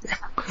just...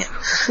 Yeah.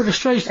 Well, the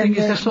strange thing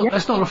is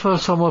that's not the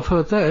first time I've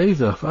heard that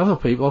either. Other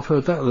people, I've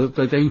heard that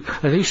they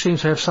do seem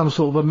to have some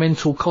sort of a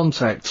mental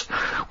contact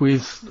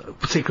with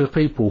particular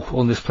people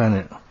on this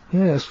planet.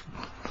 Yes.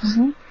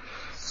 Mm-hmm.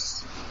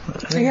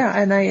 Yeah,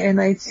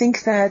 and I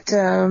think that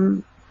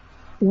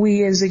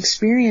we as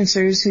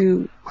experiencers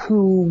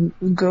who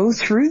go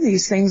through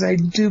these things, I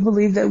do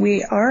believe that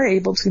we are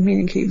able to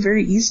communicate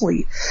very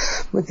easily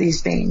with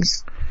these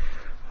beings.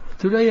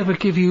 Do they ever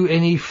give you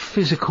any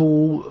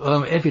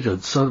physical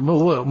evidence?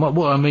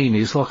 What I mean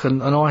is like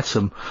an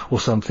item or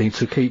something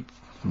to keep,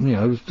 you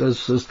know,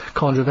 as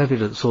kind of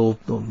evidence, or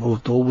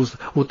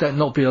would that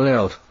not be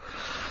allowed?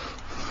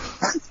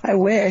 I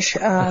wish.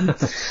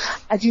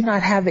 I do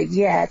not have it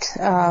yet.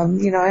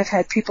 You know, I've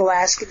had people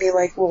asking me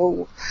like,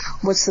 well,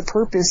 what's the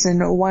purpose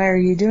and why are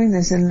you doing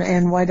this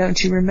and why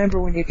don't you remember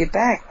when you get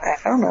back? I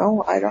don't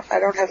know. I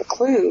don't have a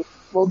clue.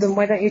 Well, then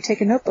why don't you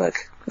take a notebook?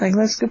 Like,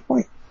 that's a good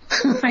point.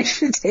 I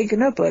should take a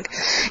notebook.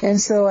 And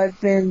so I've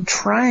been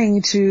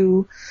trying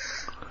to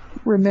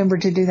remember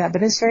to do that,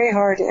 but it's very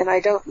hard, and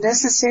I don't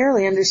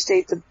necessarily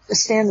understand the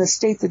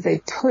state that they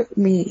put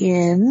me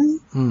in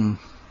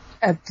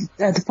at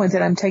the point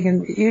that I'm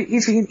taking,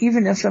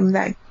 even if I'm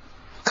that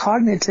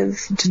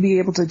cognitive to be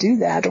able to do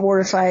that, or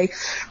if I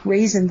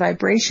raise in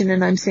vibration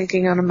and I'm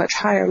thinking on a much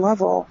higher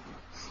level,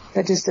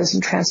 that just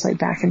doesn't translate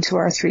back into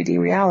our 3D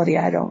reality.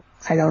 I don't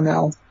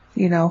know.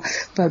 You know,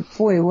 but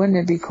boy, wouldn't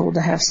it be cool to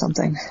have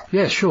something?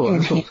 Yeah,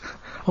 sure.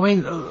 I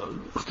mean,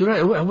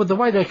 the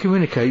way they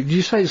communicate, do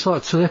you say it's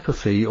like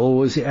telepathy,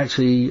 or is it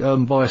actually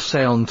by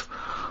sound,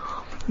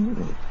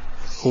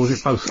 or is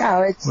it both?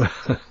 No, it's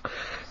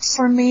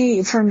for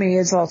me,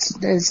 it's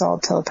all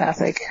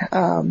telepathic.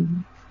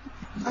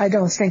 I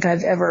don't think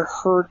I've ever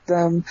heard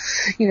them,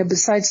 you know,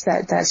 besides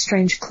that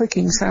strange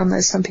clicking sound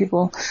that some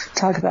people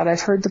talk about.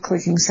 I've heard the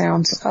clicking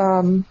sounds.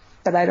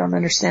 But I don't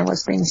understand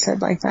what's being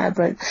said like that.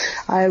 But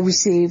I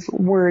receive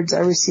words, I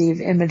receive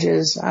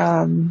images,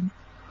 and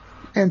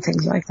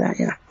things like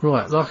that. Yeah.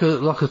 Right, like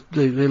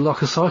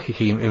a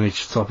psychic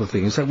image type of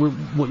thing. Is that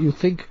what you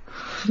think?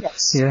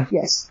 Yes. Yeah.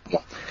 Yes.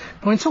 Yeah.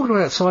 I mean, talking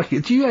about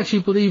psychic, do you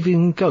actually believe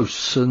in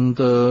ghosts and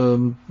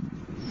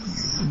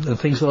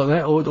things like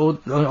that, or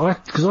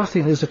because I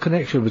think there's a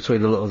connection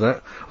between a lot of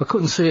that. I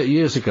couldn't see it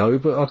years ago,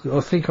 but I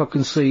think I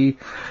can see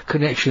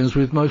connections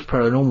with most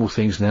paranormal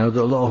things now.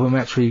 That a lot of them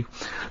actually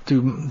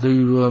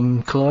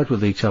do collide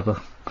with each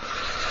other.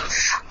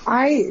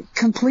 I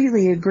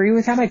completely agree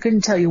with that. I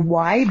couldn't tell you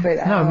why, but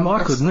no,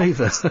 I couldn't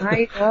either.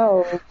 I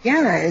know.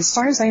 Yeah, as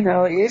far as I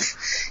know,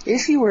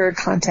 if you were a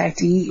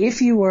contactee,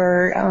 if you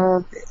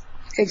were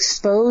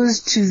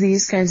exposed to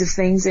these kinds of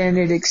things, and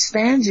it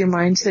expands your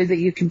mind so that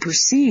you can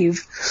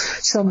perceive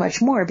so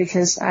much more,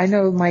 because I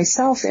know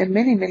myself and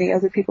many, many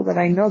other people that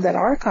I know that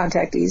are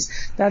contactees,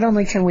 not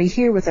only can we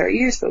hear with our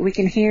ears, but we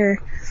can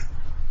hear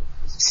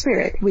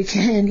spirit. We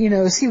can, you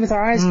know, see with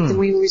our eyes, but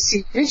we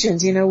receive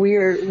visions. You know, we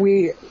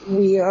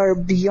are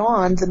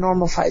beyond the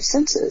normal five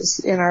senses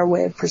in our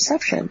way of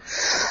perception.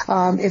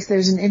 If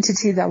there's an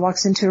entity that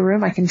walks into a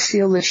room, I can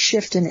feel the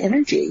shift in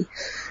energy,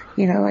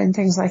 you know, and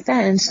things like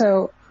that. And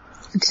so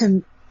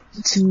to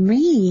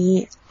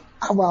me,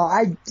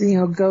 well,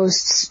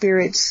 ghosts,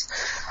 spirits,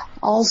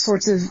 all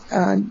sorts of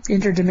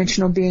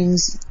interdimensional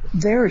beings,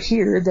 they're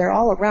here, they're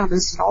all around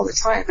us all the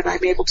time, and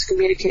I'm able to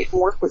communicate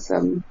and work with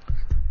them.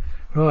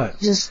 Right.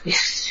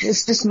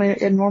 It's just my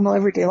normal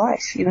everyday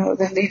life, you know.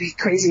 That may be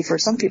crazy for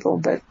some people,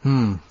 but for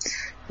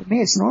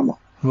me it's normal.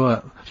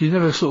 Right. So you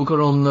never sort of got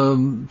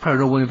on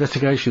paranormal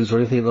investigations or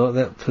anything like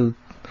that?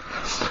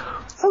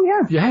 Oh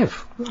yeah. You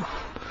have?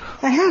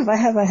 I have,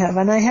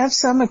 and I have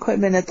some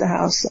equipment at the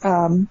house.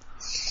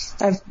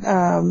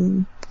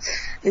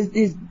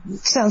 It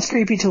sounds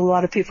creepy to a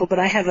lot of people, but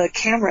I have a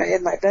camera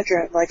in my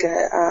bedroom, like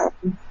an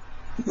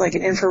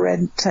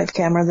infrared type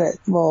camera that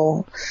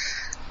will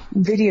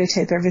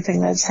videotape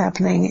everything that's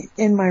happening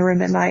in my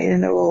room at night,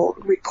 and it will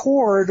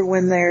record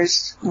when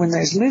there's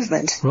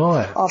movement.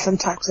 Right.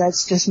 Oftentimes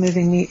that's just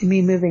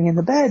me moving in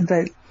the bed,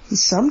 but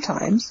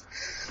sometimes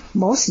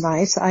most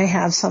nights I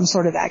have some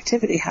sort of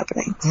activity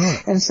happening.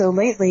 And so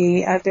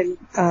lately I've been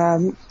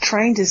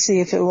trying to see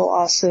if it will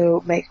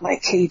also make my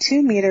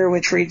K2 meter,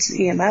 which reads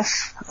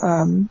EMF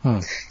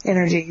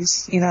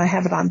energies, I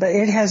have it on, but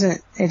it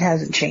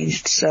hasn't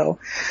changed. So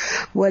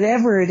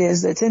whatever it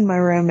is that's in my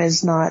room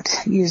is not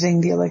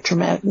using the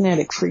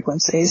electromagnetic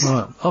frequencies.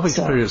 Right. I've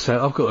experienced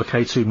that. I've got a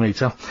K2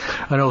 meter,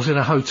 and I was in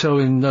a hotel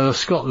in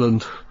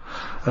Scotland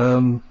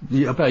about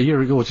a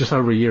year ago, or just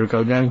over a year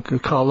ago now, in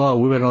Carlisle.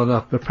 We went on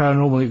a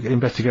paranormal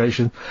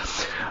investigation.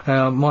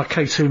 My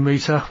K2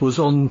 meter was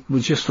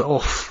just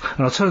off,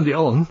 and I turned it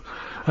on,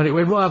 and it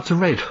went right up to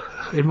red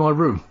in my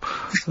room.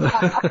 And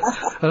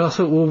I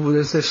thought, well,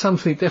 there's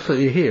something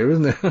definitely here,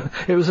 isn't there?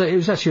 It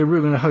was actually a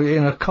room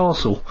in a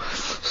castle.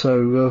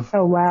 So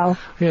oh wow,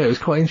 yeah, it was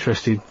quite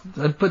interesting.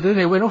 But then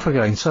it went off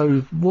again.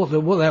 So what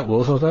that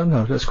was, I don't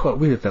know. That's quite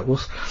weird. That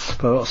was.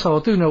 But so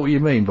I do know what you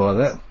mean by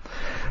that.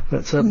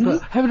 But so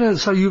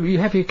you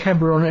have your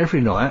camera on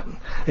every night,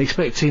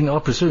 expecting, I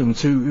presume,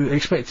 to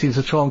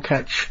try and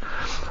catch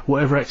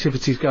whatever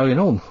activity's going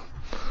on.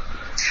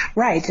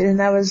 Right, and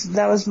that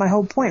was my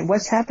whole point.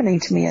 What's happening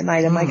to me at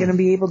night? Am I going to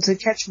be able to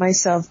catch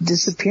myself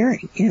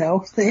disappearing?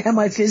 Am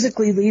I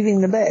physically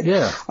leaving the bed?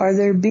 Yeah. Are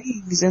there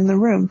beings in the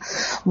room?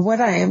 What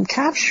I am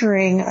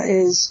capturing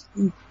is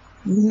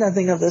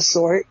nothing of the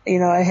sort.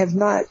 I have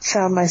not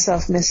found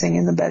myself missing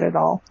in the bed at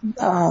all.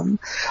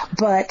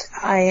 But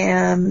I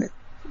am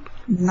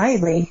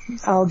nightly,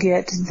 I'll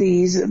get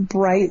these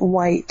bright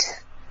white,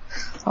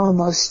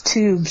 almost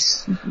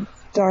tubes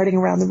darting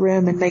around the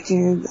room and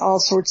making all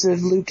sorts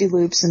of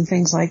loop-de-loops and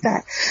things like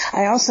that.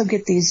 I also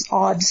get these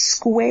odd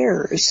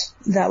squares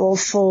that will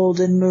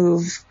fold and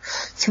move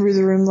through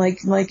the room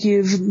like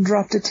you've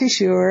dropped a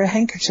tissue or a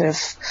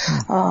handkerchief.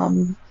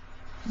 And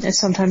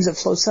sometimes it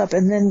floats up.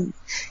 And then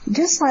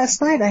just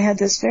last night I had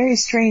this very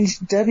strange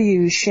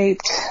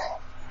W-shaped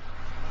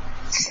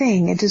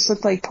thing. It just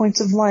looked like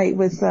points of light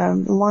with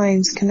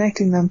lines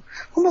connecting them,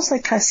 almost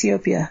like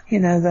Cassiopeia,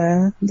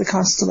 the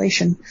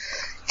constellation.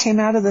 Came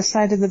out of the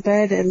side of the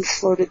bed and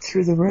floated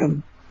through the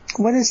room.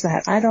 What is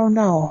that? I don't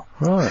know.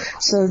 Right.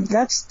 So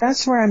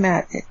that's where I'm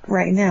at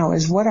right now,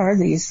 is what are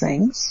these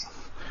things?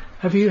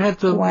 Have you had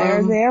them? Why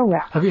are they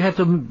around? Have you had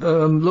them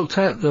looked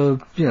at,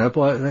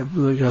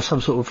 by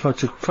some sort of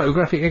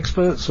photographic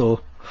experts,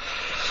 or?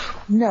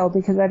 No,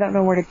 because I don't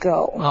know where to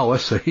go. Oh, I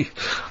see.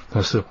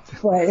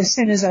 But as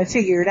soon as I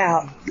figure it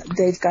out,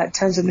 they've got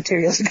tons of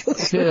materials to go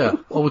through. Yeah,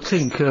 I would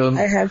think.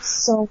 I have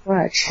so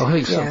much.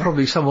 I think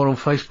probably someone on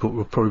Facebook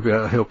will probably be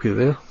able to help you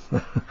there.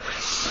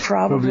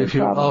 Probably if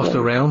you asked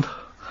around.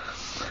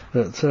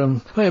 But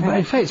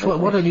in fact,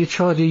 why don't you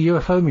try the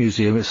UFO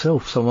Museum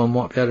itself? Someone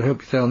might be able to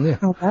help you down there.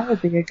 Oh, that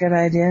would be a good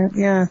idea.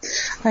 Yeah,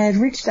 I had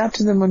reached out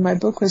to them when my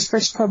book was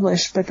first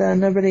published, but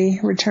nobody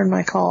returned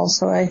my call,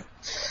 so I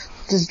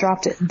just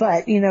dropped it.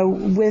 But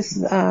with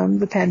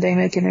the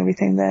pandemic and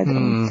everything, I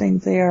don't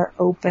think they are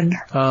open.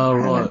 Oh,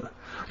 right.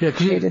 Yeah,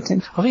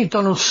 because I think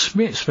Donald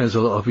Smith spends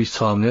a lot of his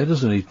time there,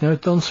 doesn't he? No,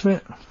 Don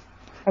Smith?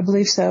 I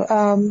believe so.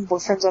 We're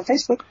friends on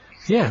Facebook.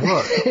 Yeah,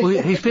 right. Well,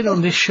 he's been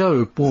on this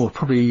show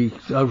probably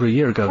over a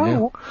year ago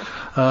now.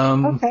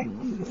 Okay.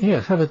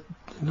 Yeah,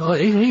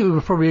 he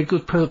would probably be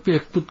a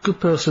good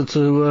person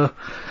to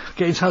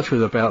get in touch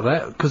with about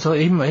that, because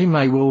he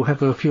may well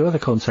have a few other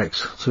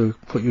contacts to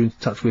put you in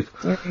touch with.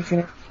 Yeah, you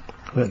can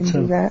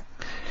do that.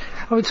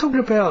 I mean, talking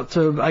about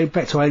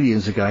back to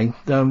aliens again.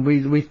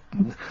 We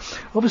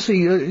obviously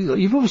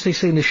you've obviously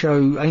seen the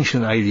show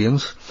Ancient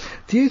Aliens.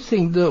 Do you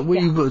think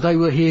that they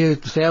were here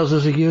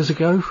thousands of years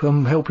ago,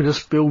 helping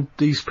us build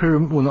these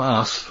pyramids? Well, not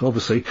us,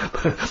 obviously,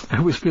 but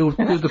helping us build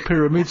the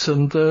pyramids,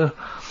 and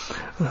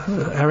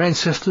our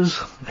ancestors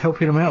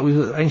helping them out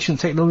with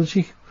ancient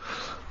technology?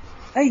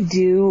 I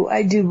do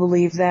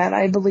believe that.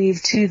 I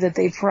believe, too, that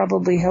they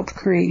probably helped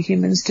create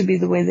humans to be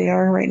the way they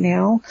are right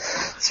now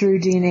through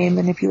DNA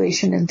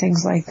manipulation and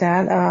things like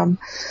that.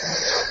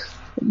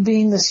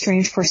 Being the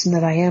strange person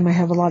that I am, I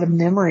have a lot of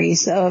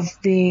memories of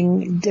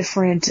being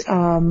different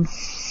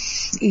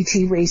ET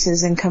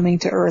races and coming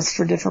to Earth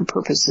for different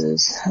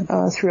purposes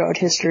throughout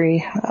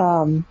history.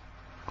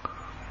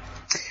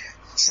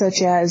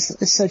 Such as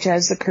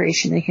the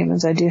creation of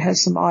humans. I do have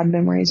some odd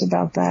memories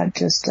about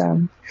that.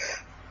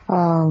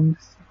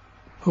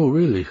 Oh,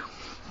 really?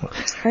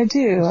 I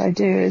do.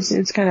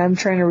 It's kind of, I'm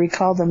trying to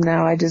recall them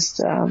now. It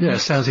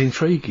sounds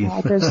intriguing.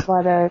 There's a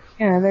lot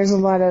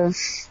of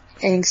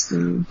angst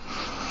and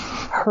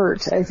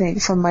hurt, I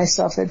think, from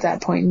myself at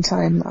that point in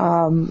time.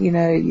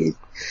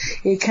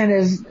 It kind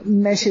of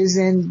meshes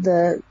in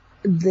the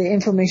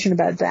information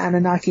about the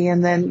Anunnaki,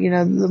 and then,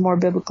 the more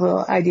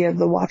biblical idea of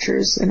the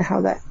Watchers, and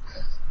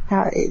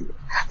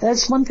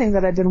that's one thing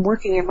that I've been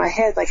working in my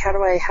head. Like, how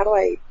do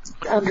I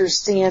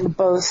understand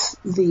both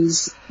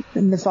these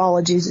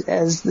mythologies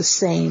as the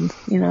same?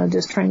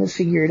 Just trying to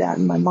figure it out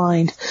in my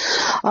mind.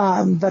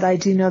 But I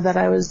do know that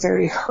I was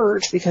very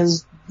hurt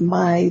because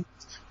my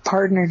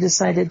partner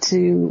decided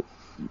to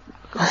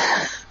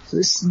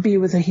be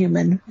with a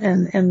human,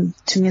 and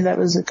to me that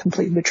was a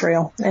complete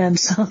betrayal. And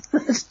so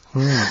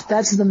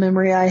that's the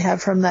memory I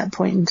have from that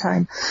point in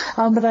time.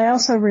 But I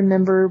also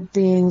remember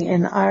being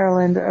in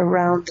Ireland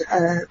around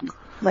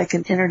like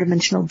an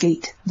interdimensional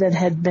gate that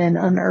had been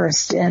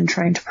unearthed and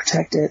trying to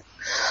protect it,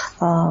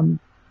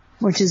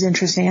 which is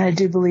interesting. I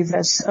do believe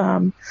that's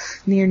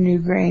near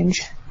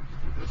Newgrange,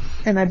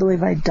 and I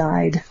believe I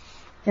died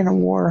in a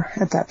war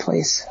at that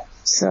place.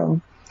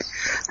 So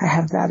I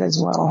have that as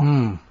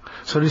well.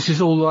 So this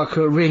is all like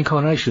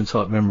reincarnation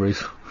type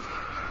memories?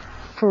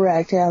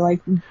 Correct,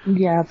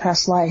 yeah,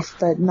 past life,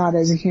 but not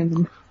as a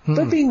human.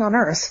 But being on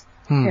Earth,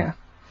 yeah.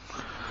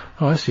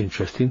 Oh, that's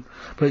interesting.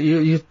 But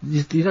you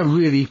don't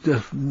really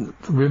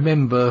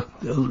remember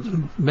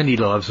many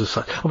lives as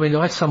such. I mean,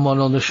 I had someone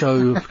on the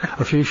show a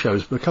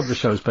couple of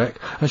shows back,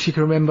 and she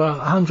can remember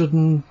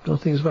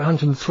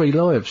 103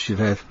 lives she'd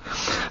had.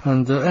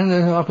 And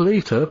I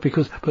believed her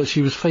but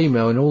she was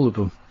female in all of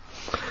them.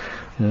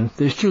 You know,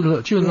 there's June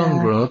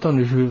Longren. I don't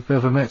know if you've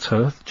ever met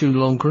her, June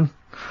Longren.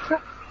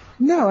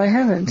 No, I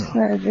haven't.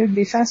 It would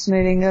be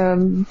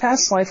fascinating.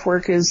 Past life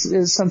work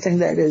is something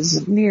that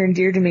is near and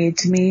dear to me,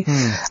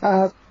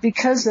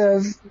 because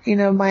of,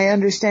 my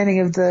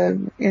understanding of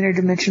the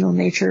interdimensional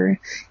nature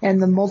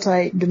and the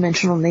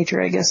multi-dimensional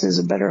nature, I guess is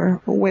a better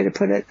way to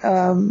put it,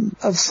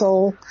 of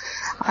soul.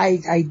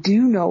 I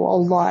do know a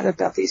lot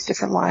about these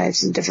different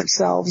lives and different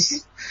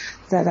selves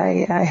that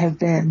I have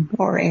been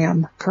or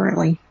am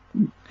currently.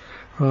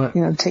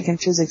 Right. Taking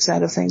physics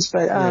out of things,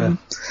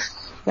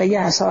 But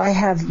yeah, so I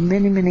have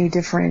many, many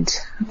different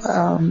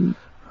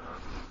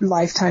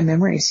lifetime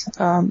memories,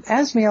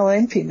 as male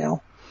and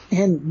female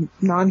and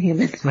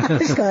non-human.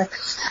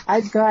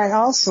 I've got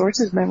all sorts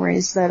of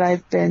memories that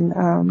I've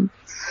been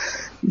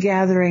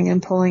gathering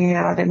and pulling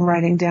out and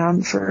writing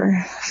down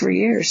for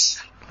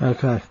years.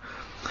 Okay.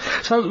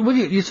 So when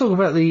you talk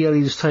about the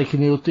aliens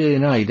taking your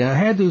DNA, now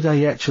how do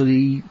they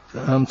actually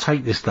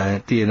take this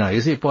DNA?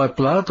 Is it by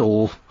blood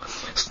or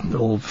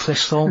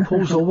flesh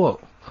samples or what?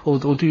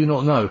 Or do you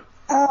not know?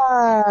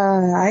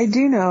 I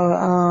do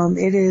know.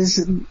 It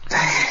is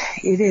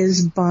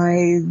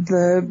by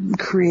the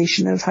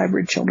creation of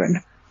hybrid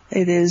children.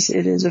 It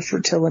is a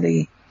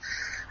fertility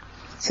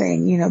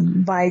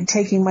thing. By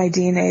taking my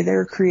DNA,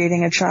 they're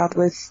creating a child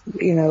with,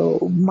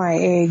 my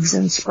eggs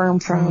and sperm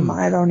from,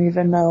 I don't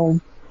even know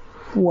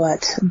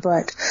what,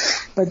 but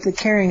the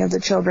carrying of the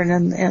children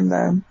and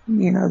the,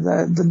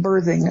 the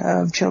birthing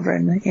of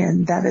children,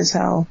 and that is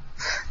how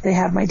they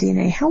have my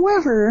DNA.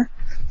 However,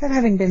 that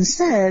having been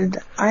said,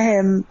 I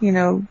am,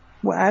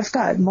 I've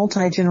got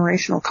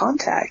multi-generational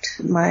contact.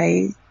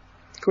 My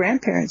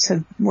grandparents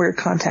were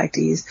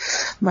contactees.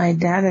 My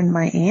dad and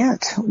my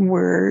aunt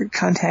were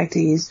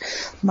contactees.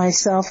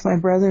 Myself, my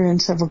brother, and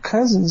several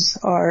cousins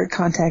are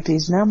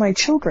contactees. Now my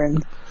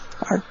children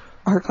are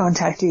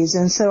contactees.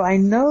 And so I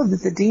know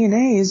that the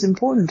DNA is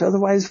important.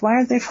 Otherwise,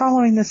 why are they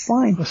following this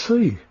line? I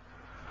see.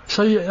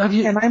 So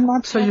and I'm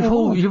not. So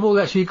you've all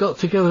actually got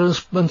together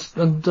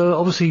and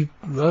obviously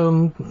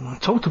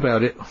talked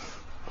about it.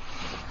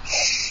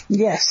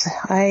 Yes,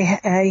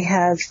 I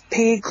have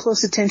paid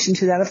close attention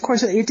to that. Of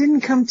course, it didn't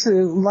come to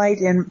light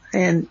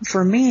and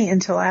for me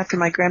until after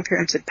my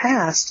grandparents had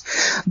passed,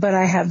 but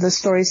I have the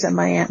stories that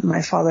my aunt and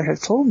my father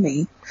have told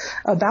me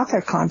about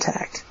their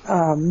contact,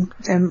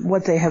 and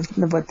what they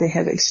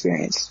have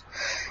experienced.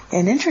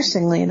 And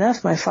interestingly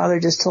enough, my father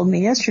just told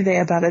me yesterday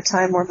about a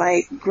time where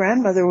my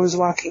grandmother was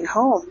walking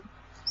home.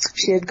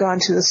 She had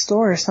gone to the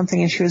store or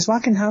something, and she was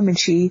walking home, and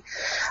she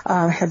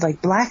had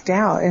blacked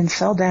out and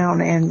fell down.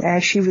 And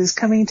as she was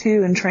coming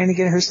to and trying to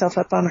get herself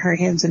up on her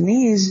hands and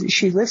knees,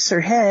 she lifts her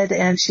head,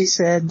 and she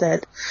said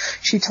that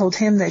she told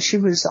him that she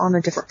was on a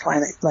different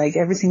planet. Like,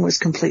 everything was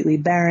completely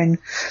barren.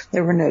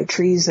 There were no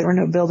trees, there were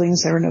no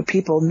buildings, there were no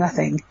people,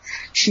 nothing.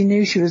 She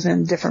knew she was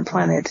in a different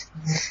planet.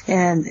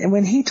 And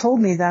when he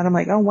told me that, I'm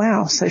like, oh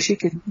wow, so she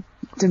could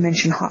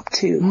dimension hop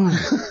too,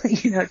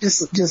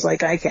 just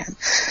like I can.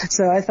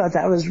 So I thought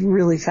that was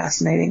really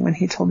fascinating when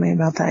he told me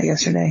about that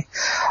yesterday.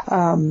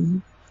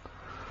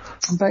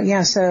 But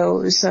yeah,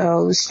 so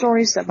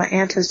stories that my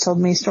aunt has told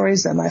me,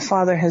 stories that my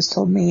father has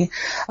told me,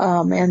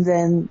 and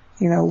then,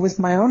 with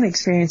my own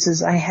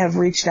experiences, I have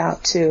reached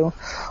out to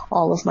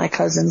all of my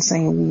cousins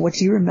saying, what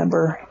do you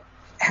remember?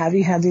 Have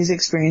you had these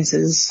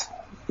experiences?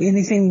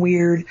 Anything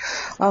weird,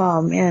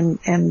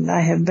 and I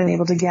have been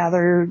able to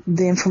gather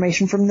the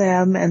information from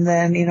them, and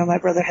then, my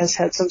brother has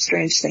had some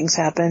strange things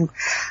happen.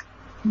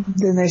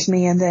 Then there's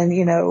me, and then,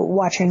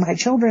 watching my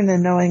children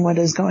and knowing what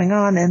is going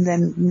on, and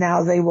then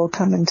now they will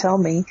come and tell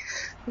me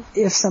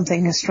if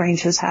something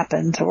strange has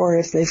happened, or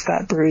if they've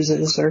got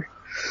bruises, or...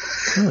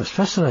 Oh, it's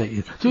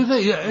fascinating. Do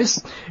they,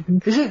 is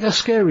it a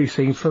scary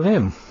thing for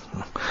them?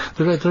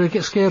 Do they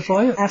get scared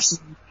by it?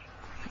 Absolutely.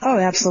 Oh,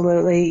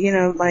 absolutely.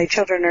 My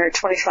children are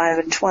 25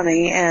 and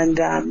 20, and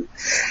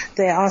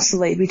they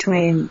oscillate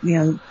between,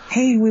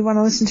 hey, we want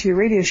to listen to your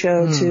radio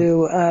show,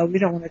 to we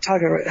don't want to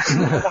talk about it.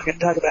 I'm not going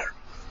to talk about it.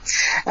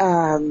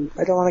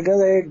 I don't want to go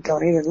there.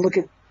 Don't even look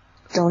at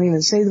don't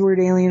even say the word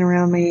alien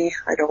around me.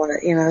 I don't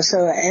want to,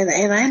 so,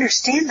 and I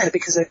understand that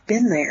because I've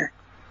been there.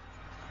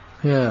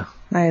 Yeah.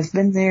 I have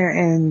been there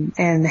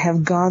and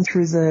have gone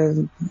through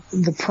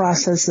the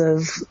process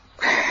of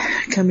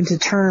coming to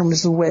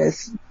terms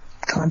with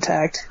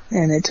contact,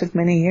 and it took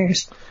many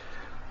years.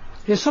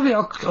 Yeah, something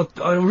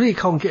I really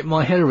can't get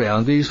my head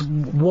around is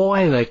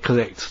why they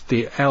collect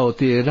our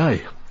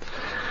DNA.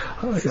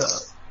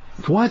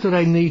 Why do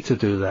they need to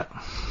do that?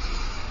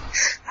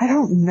 I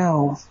don't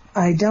know,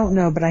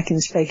 but I can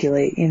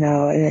speculate,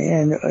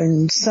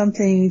 and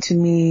something to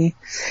me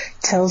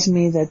tells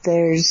me that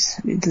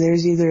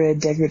there's either a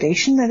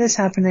degradation that is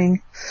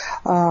happening,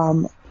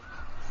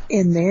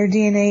 in their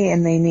DNA,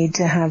 and they need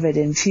to have it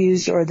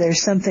infused, or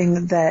there's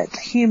something that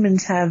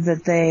humans have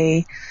that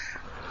they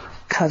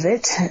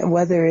covet,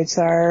 whether it's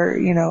our,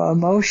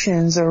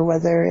 emotions, or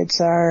whether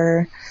it's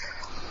our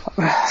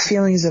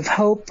feelings of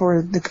hope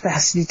or the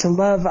capacity to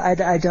love.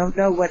 I don't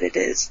know what it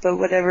is, but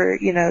whatever,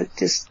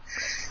 just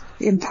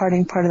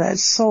imparting part of that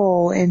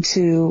soul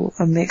into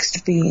a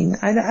mixed being.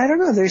 I don't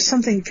know. There's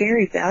something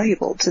very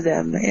valuable to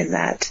them in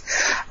that.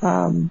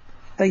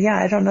 But yeah,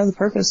 I don't know the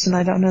purpose and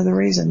I don't know the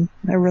reason.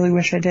 I really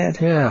wish I did.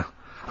 Yeah.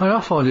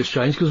 I find it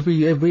strange because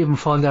we even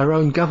find our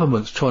own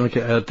governments trying to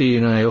get our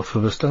DNA off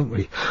of us, don't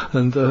we?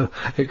 And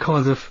it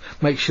kind of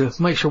makes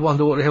you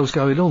wonder what the hell's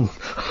going on.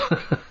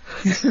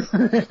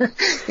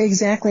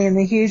 Exactly, and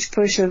the huge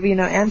push of,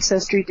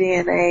 ancestry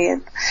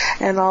DNA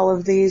and all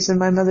of these, and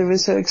my mother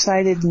was so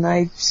excited, and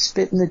I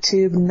spit in the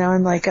tube, and now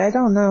I'm like, I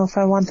don't know if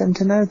I want them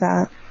to know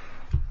that.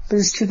 But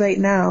it's too late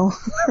now.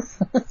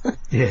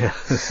 Yeah.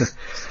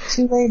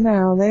 Too late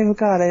now, they've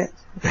got it.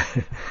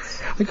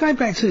 Going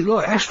back to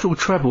astral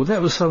travel,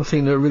 that was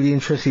something that really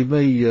interested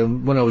me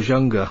when I was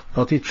younger.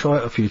 I did try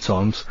it a few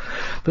times,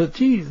 but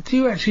do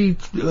you actually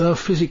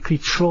physically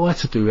try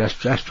to do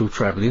astral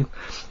travelling?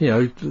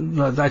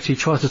 Actually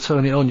try to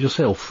turn it on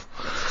yourself?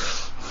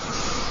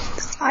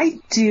 I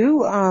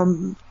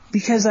do,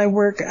 because I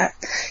work,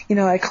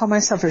 I call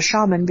myself a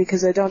shaman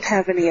because I don't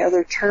have any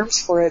other terms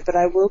for it, but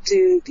I will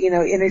do,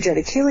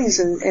 energetic healings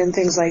and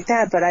things like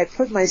that, but I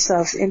put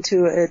myself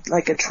into a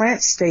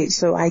trance state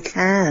so I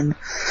can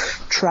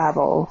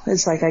travel.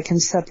 It's like I can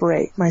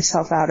separate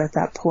myself out at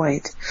that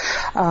point,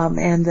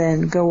 and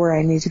then go where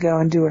I need to go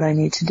and do what I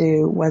need to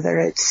do, whether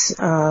it's,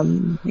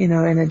 in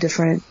a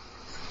different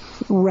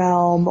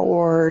realm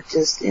or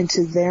just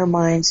into their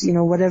minds,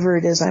 whatever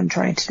it is I'm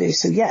trying to do.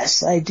 So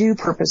yes, I do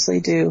purposely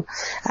do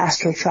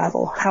astral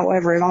travel.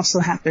 However, it also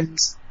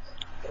happens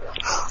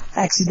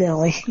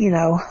accidentally,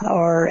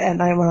 or at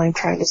night when I'm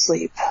trying to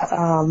sleep.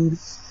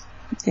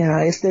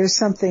 If there's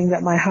something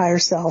that my higher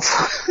self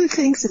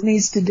thinks it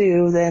needs to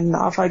do, then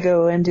off I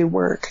go and do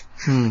work.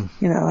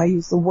 I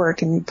use the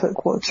work and you put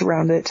quotes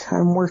around it.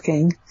 I'm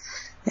working.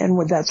 And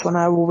that's when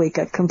I will wake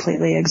up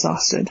completely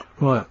exhausted.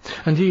 Right.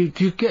 And do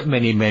you get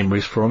many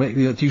memories from it?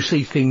 Do you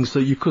see things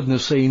that you couldn't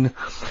have seen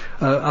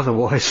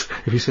otherwise,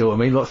 if you see what I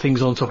mean? Like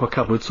things on top of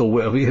cupboards or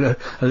whatever,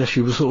 unless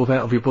you were sort of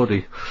out of your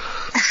body.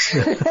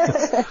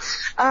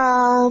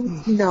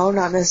 No,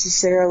 not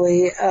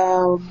necessarily.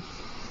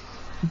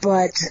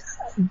 But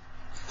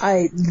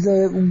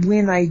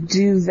when I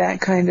do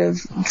that kind of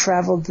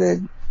travel,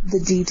 the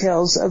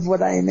details of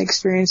what I am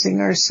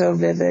experiencing are so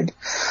vivid,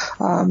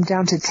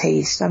 down to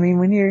taste. I mean,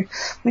 when you're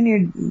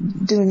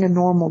doing a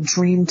normal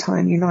dream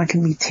time, you're not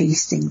going to be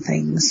tasting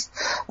things.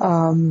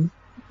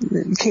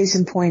 Case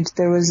in point,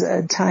 there was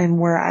a time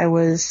where I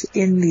was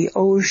in the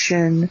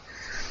ocean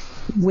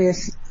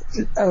with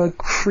a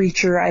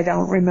creature. I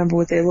don't remember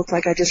what they looked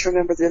like. I just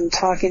remember them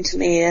talking to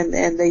me,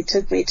 and they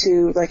took me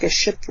to like a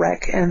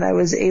shipwreck, and I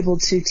was able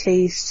to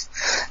taste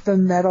the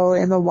metal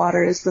in the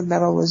water as the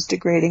metal was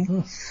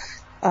degrading.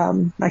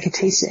 I could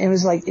taste it. It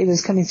was like it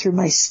was coming through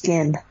my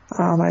skin.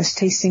 I was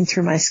tasting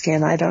through my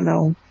skin. I don't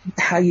know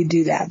how you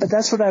do that, but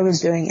that's what I was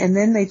doing. And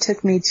then they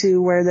took me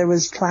to where there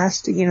was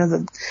plastic,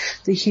 the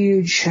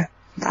huge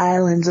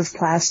islands of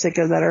plastic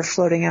that are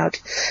floating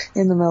out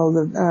in the middle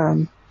of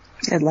the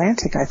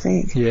Atlantic, I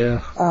think.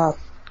 Yeah.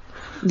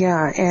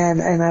 Yeah,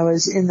 and I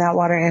was in that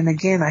water, and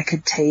again, I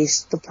could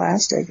taste the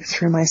plastic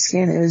through my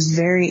skin. It was a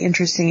very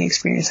interesting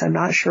experience. I'm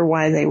not sure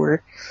why they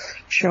were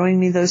showing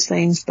me those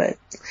things, but,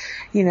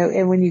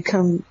 and when you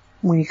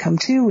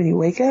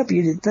wake up,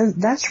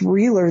 that's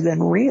realer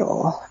than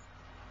real.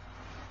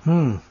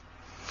 We're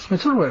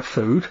talking about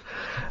food.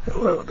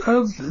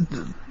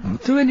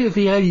 Do any of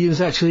the aliens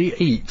actually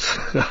eat?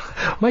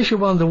 Makes you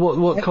wonder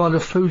what kind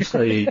of foods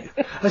they eat.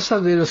 That's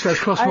something that's going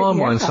to cross my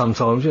mind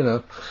sometimes,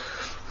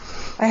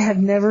 I have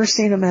never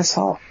seen a mess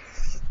hall.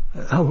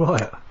 Oh,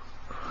 right.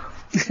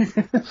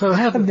 So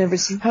I've never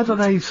seen. How do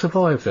they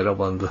survive then, I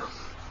wonder?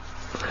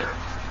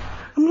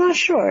 I'm not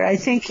sure. I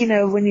think,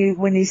 when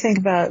you think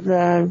about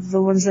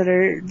the ones that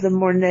are the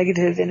more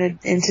negative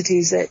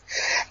entities that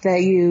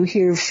you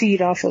hear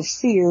feed off of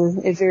fear,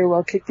 it very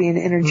well could be an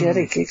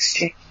energetic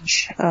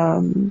exchange.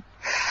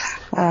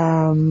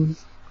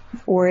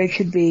 Or it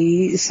could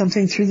be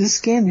something through the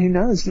skin. Who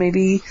knows?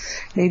 Maybe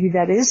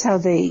that is how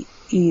they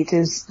eat,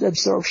 is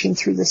absorption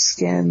through the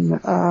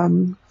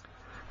skin.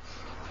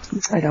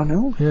 I don't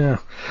know. Yeah.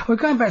 Well,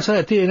 going back to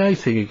that DNA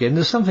thing again,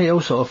 there's something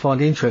else that I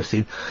find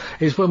interesting,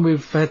 is when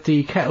we've had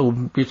the cattle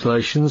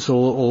mutilations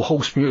or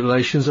horse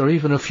mutilations or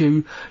even a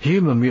few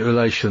human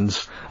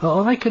mutilations,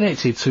 are they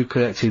connected to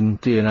collecting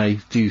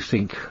DNA, do you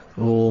think?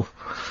 Or...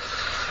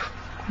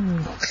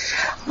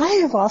 I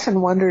have often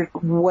wondered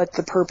what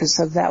the purpose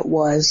of that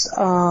was,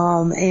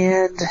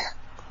 and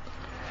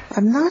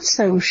I'm not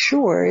so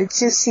sure. It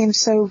just seems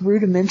so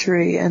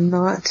rudimentary and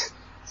not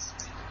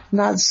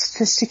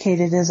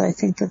sophisticated as I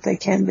think that they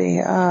can be.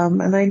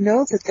 And I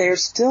know that they're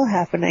still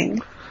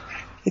happening,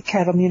 the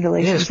cattle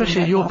mutilations. Yeah,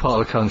 especially in your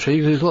part of the country.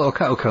 There's a lot of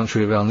cattle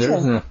country around there,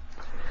 isn't there?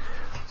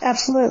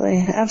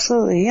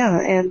 Absolutely, yeah.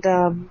 And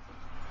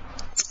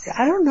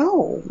I don't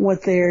know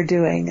what they're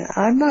doing.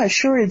 I'm not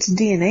sure it's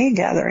DNA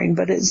gathering,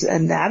 but it's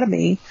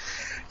anatomy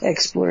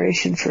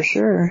exploration for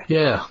sure.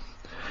 Yeah.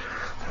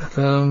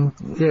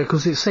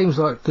 Because it seems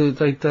like they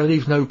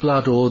leave no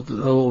blood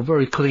or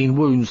very clean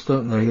wounds,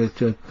 don't they?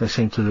 They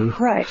seem to do.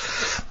 Right.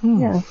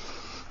 Yeah.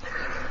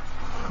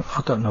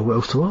 I don't know what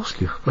else to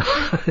ask you.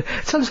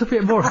 Tell us a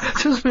bit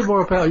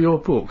more about your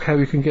book, how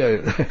you can get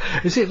it.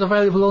 Is it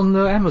available on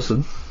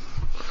Amazon?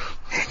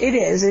 It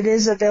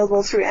is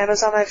available through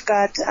Amazon. I've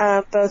got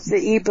both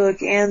the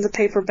ebook and the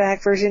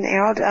paperback version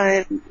out.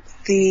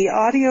 The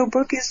audio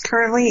book is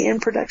currently in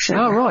production.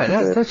 Oh, right.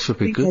 That should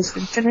be good. It has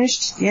been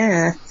finished.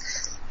 Yeah,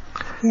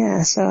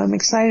 so I'm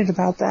excited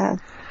about that.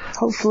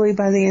 Hopefully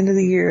by the end of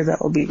the year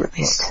that will be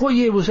released. What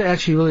year was it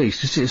actually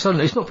released? It's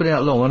not been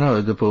out long, I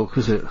know, the book,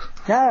 is it?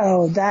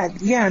 No,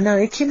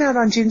 it came out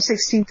on June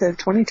 16th of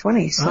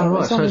 2020. So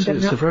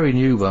it's a very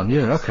new one.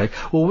 Yeah, okay.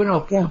 Well, when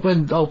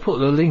I'll put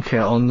the link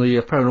out on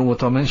the Paranormal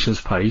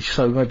Dimensions page,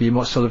 so maybe you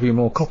might sell a few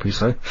more copies,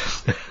 so.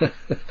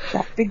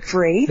 That'd be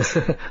great.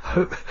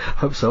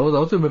 Hope so.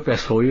 I'll do my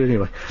best for you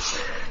anyway.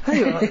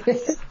 Anyway,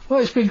 well,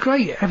 it's been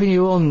great having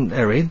you on,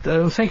 Erin.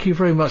 Thank you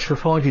very much for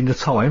finding the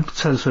time to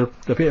tell us a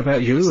bit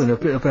about you and a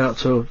bit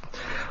about your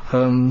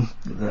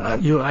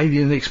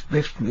alien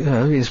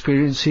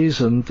experiences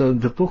and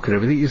the book and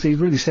everything. It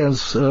really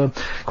sounds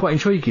quite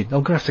intriguing.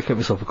 I'm going to have to get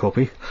myself a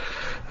copy.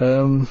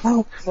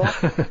 Now,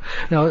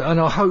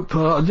 and I hope,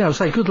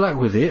 say good luck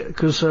with it,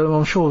 because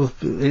I'm sure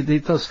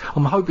it does.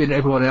 I'm hoping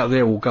everyone out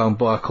there will go and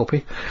buy a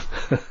copy.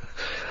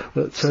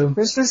 But,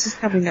 Christmas is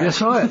coming up.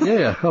 That's right,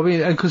 yeah. I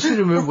mean, and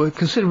considering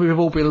we've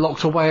all been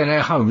locked away in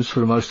our homes for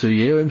the most of the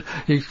year, and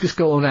you just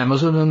go on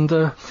Amazon and,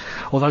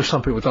 although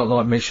some people don't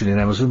like mentioning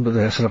Amazon, but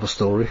that's another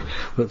story.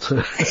 But,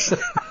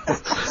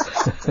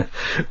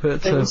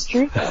 That's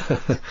true.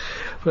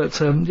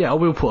 But, I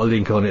will put a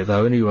link on it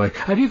though anyway.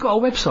 Have you got a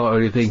website or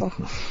anything?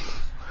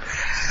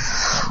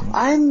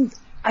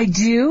 I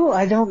do.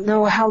 I don't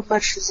know how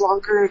much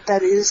longer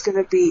that is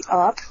going to be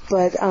up,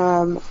 but,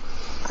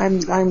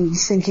 I'm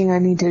thinking I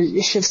need to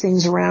shift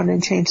things around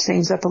and change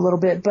things up a little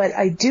bit, but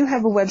I do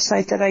have a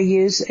website that I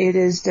use. It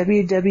is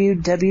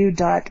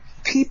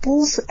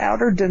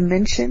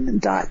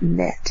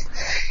www.peoplesouterdimension.net.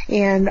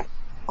 And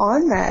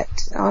on that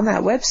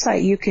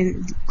website, you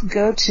can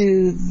go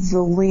to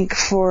the link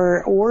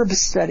for orb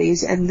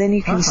studies, and then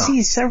you can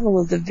see several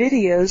of the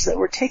videos that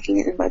we're taking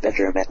in my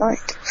bedroom at night.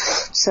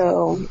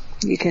 So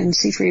you can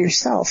see for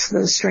yourself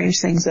those strange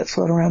things that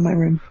float around my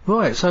room.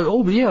 Right.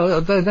 So,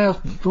 now,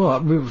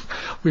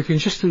 we can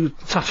just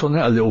touch on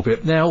that a little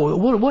bit. Now,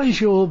 what is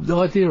your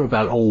idea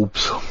about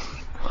orbs?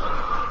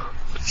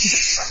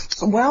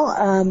 Well,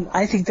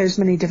 I think there's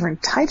many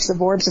different types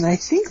of orbs, and I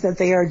think that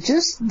they are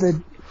just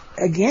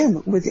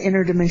again, with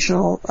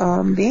interdimensional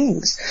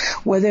beings,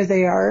 whether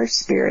they are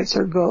spirits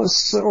or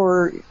ghosts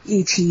or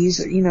ETs,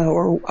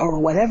 or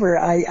whatever.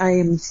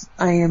 I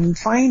am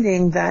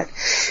finding that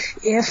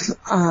if,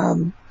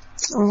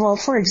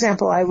 for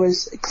example, I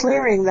was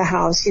clearing the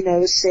house,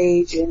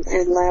 sage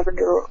and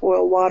lavender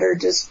oil water,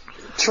 just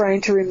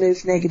trying to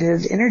remove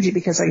negative energy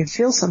because I could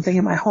feel something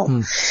in my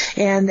home.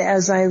 And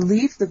as I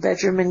leave the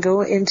bedroom and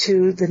go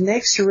into the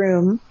next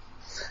room,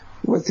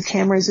 with the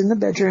cameras in the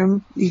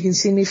bedroom, you can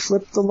see me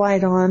flip the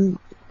light on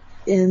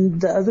in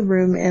the other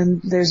room,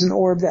 and there's an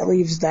orb that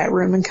leaves that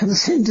room and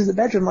comes into the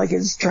bedroom like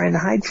it's trying to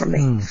hide from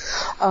me.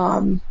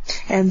 And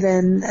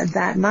then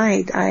that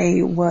night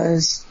I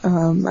was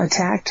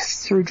attacked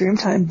through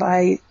Dreamtime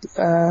by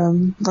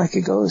like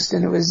a ghost,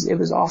 and it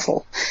was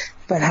awful.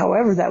 But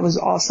however, that was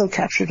also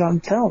captured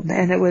on film,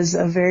 and it was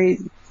a very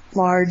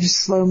large,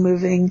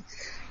 slow-moving,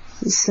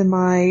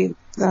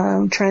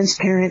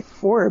 transparent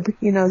orb,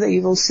 that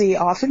you will see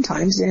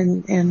oftentimes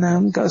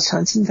in ghost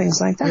hunts and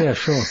things like that. Yeah,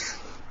 sure.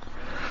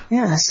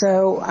 Yeah,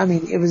 so, I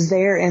mean, it was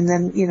there, and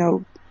then,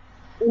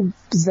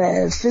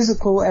 the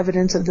physical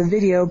evidence of the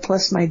video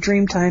plus my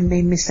dream time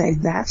made me say,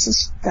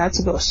 that's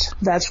a ghost.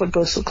 That's what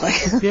ghosts look like.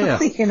 Yeah.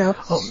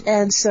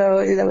 And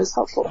so that was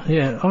helpful.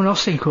 Yeah. I mean, I've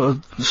seen quite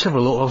a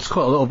lot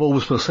of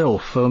orbs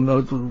myself.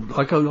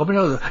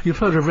 You've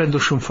heard of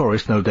Rendlesham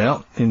Forest, no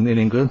doubt, in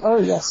England. Oh,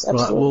 yes,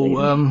 absolutely.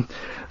 Right, well,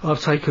 I've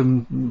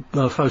taken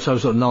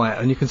photos at night,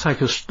 and you can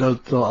take a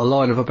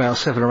line of about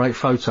 7 or 8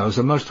 photos,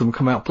 and most of them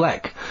come out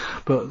black,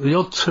 but the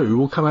odd 2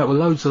 will come out with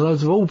loads and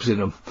loads of orbs in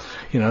them,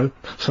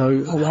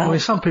 So Oh, wow. I mean,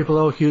 some people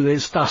argue that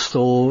it's dust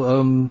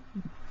or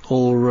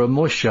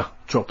moisture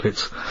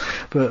droplets,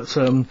 but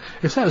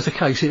if that was the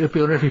case, it would be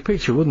on every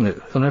picture, wouldn't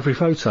it? On every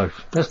photo.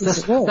 That's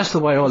the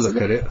way I look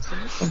at it.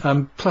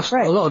 Plus,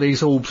 a lot of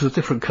these orbs are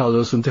different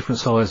colours and different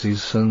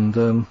sizes, and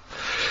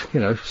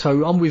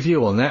so I'm with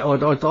you on that.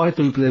 I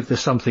do believe there's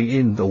something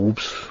in the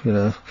orbs,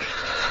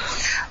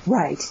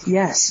 Right.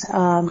 Yes.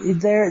 I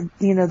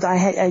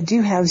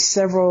do have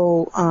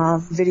several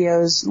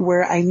videos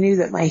where I knew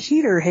that my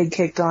heater had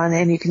kicked on,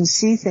 and you can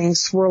see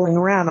things swirling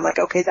around. I'm like,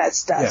 okay,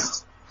 that's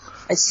dust. Yeah.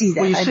 I see that.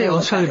 Well, you see it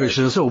on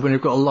television as well. When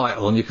you've got a light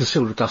on, you can see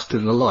all the dust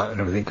in the light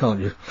and everything, can't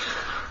you?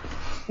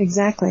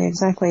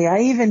 Exactly. I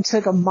even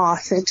took a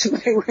moth into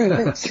my room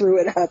and threw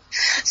it up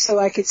so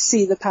I could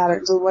see the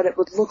patterns of what it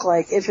would look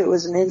like if it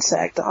was an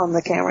insect on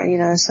the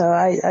camera, So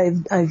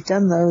I've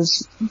done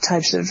those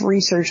types of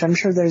research. I'm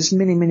sure there's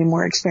many, many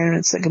more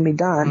experiments that can be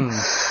done.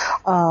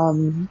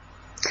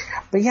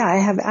 But yeah, I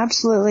have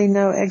absolutely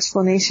no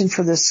explanation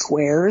for the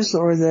squares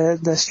or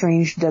the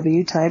strange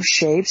W-type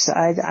shapes.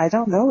 I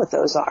don't know what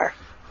those are.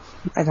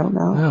 I don't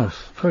know. Yeah,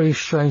 very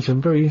strange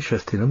and very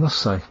interesting, I must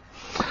say.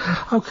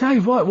 Okay,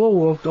 right,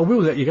 well, I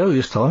will let you go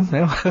this time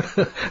now.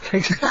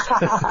 Thanks.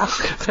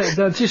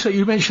 Just that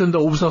you mentioned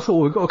orbs, I thought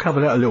we've got to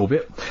cover that a little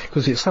bit,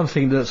 because it's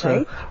something that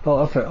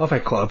I've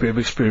had quite a bit of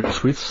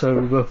experience with.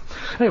 So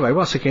anyway,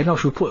 once again, I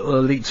shall put a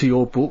link to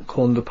your book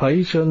on the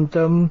page, and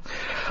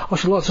I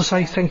should like to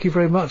say thank you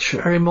very much,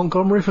 Erin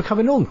Montgomery, for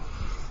coming on.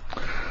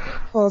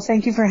 Well,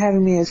 thank you for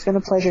having me. It's been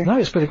a pleasure. No,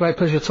 it's been a great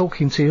pleasure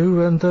talking to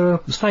you, and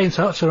stay in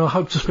touch, and I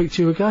hope to speak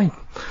to you again.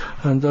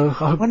 And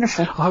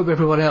wonderful. I hope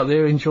everyone out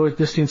there enjoyed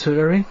listening to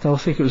Erin. I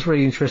think it was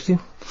very interesting.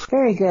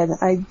 Very good.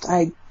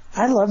 I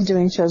love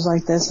doing shows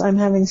like this. I'm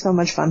having so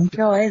much fun.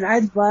 And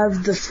I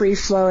love the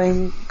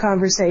free-flowing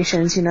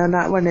conversations,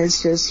 not when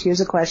it's just,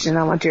 here's a question,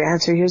 I want your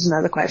answer, here's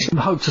another question.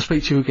 I hope to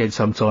speak to you again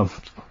sometime.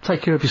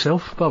 Take care of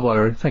yourself. Bye-bye,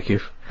 Erin. Thank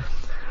you.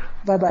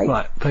 Bye-bye.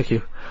 Right, thank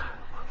you.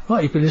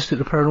 Right, you've been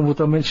listening to Paranormal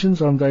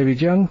Dimensions. I'm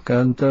David Young,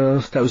 and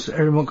that was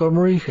Erin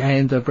Montgomery,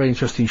 and a very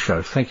interesting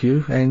show. Thank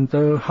you, and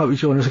hope you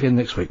join us again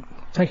next week.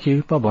 Thank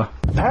you. Bye-bye.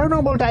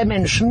 Paranormal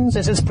Dimensions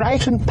is as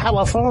bright and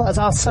powerful as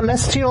our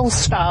celestial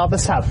star, the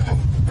sun.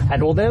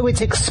 And although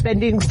it's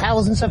expending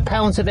thousands of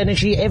pounds of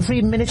energy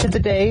every minute of the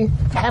day,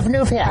 have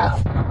no fear.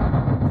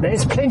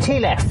 There's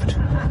plenty left.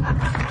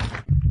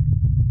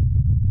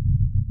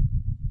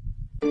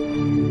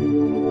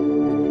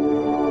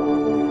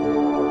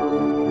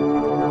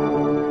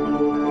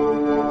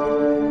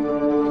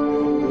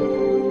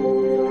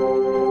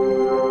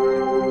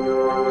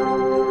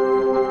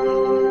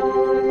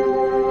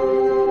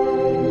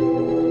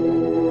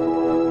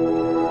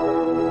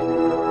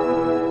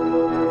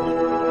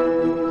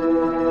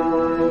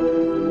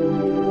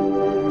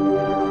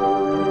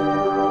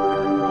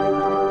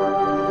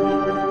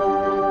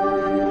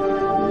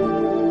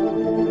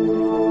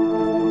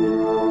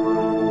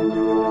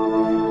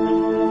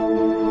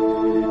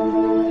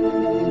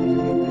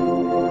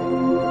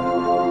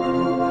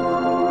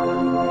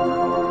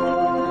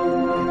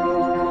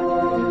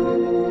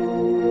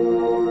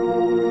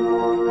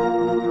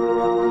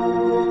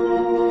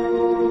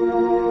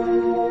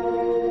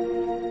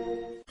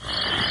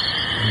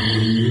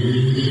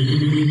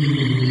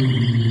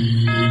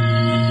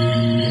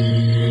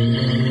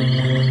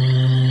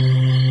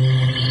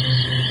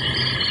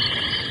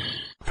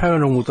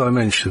 Paranormal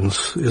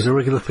Dimensions is a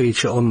regular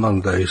feature on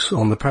Mondays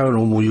on the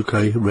Paranormal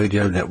UK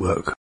Radio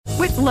Network.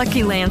 With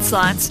Lucky Land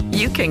Slots,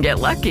 you can get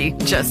lucky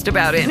just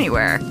about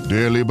anywhere.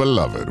 Dearly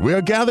beloved, we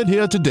are gathered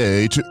here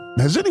today to...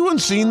 Has anyone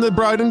seen the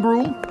bride and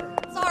groom?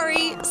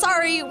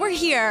 Sorry, we're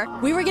here.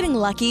 We were getting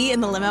lucky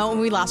in the limo and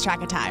we lost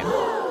track of time.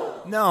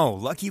 No,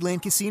 Lucky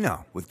Land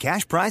Casino, with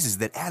cash prizes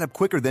that add up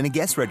quicker than a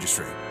guest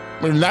registry.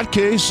 In that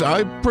case,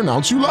 I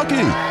pronounce you lucky.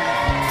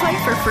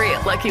 Play for free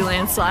at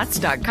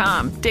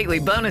LuckyLandSlots.com. Daily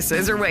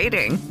bonuses are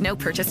waiting. No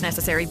purchase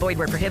necessary. Void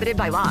where prohibited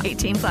by law.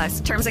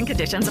 18+. Terms and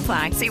conditions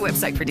apply. See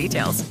website for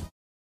details.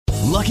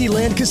 Lucky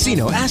Land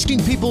Casino,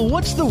 asking people,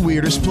 what's the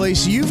weirdest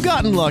place you've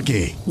gotten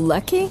lucky?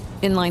 Lucky?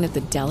 In line at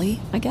the deli,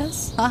 I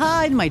guess?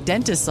 Aha, in my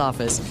dentist's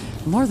office.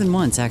 More than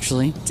once,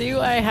 actually.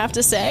 Do I have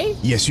to say?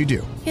 Yes, you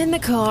do. In the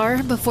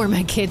car before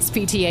my kids'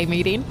 PTA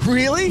meeting.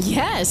 Really?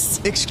 Yes.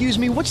 Excuse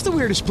me, what's the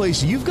weirdest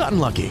place you've gotten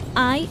lucky?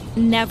 I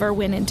never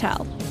win and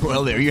tell.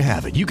 Well, there you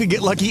have it. You can get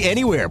lucky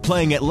anywhere,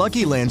 playing at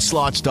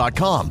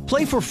LuckyLandSlots.com.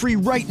 Play for free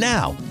right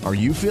now. Are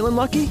you feeling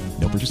lucky?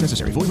 No purchase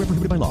necessary. Void where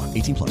prohibited by law.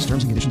 18+.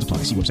 Terms and conditions apply.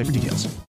 See website for details.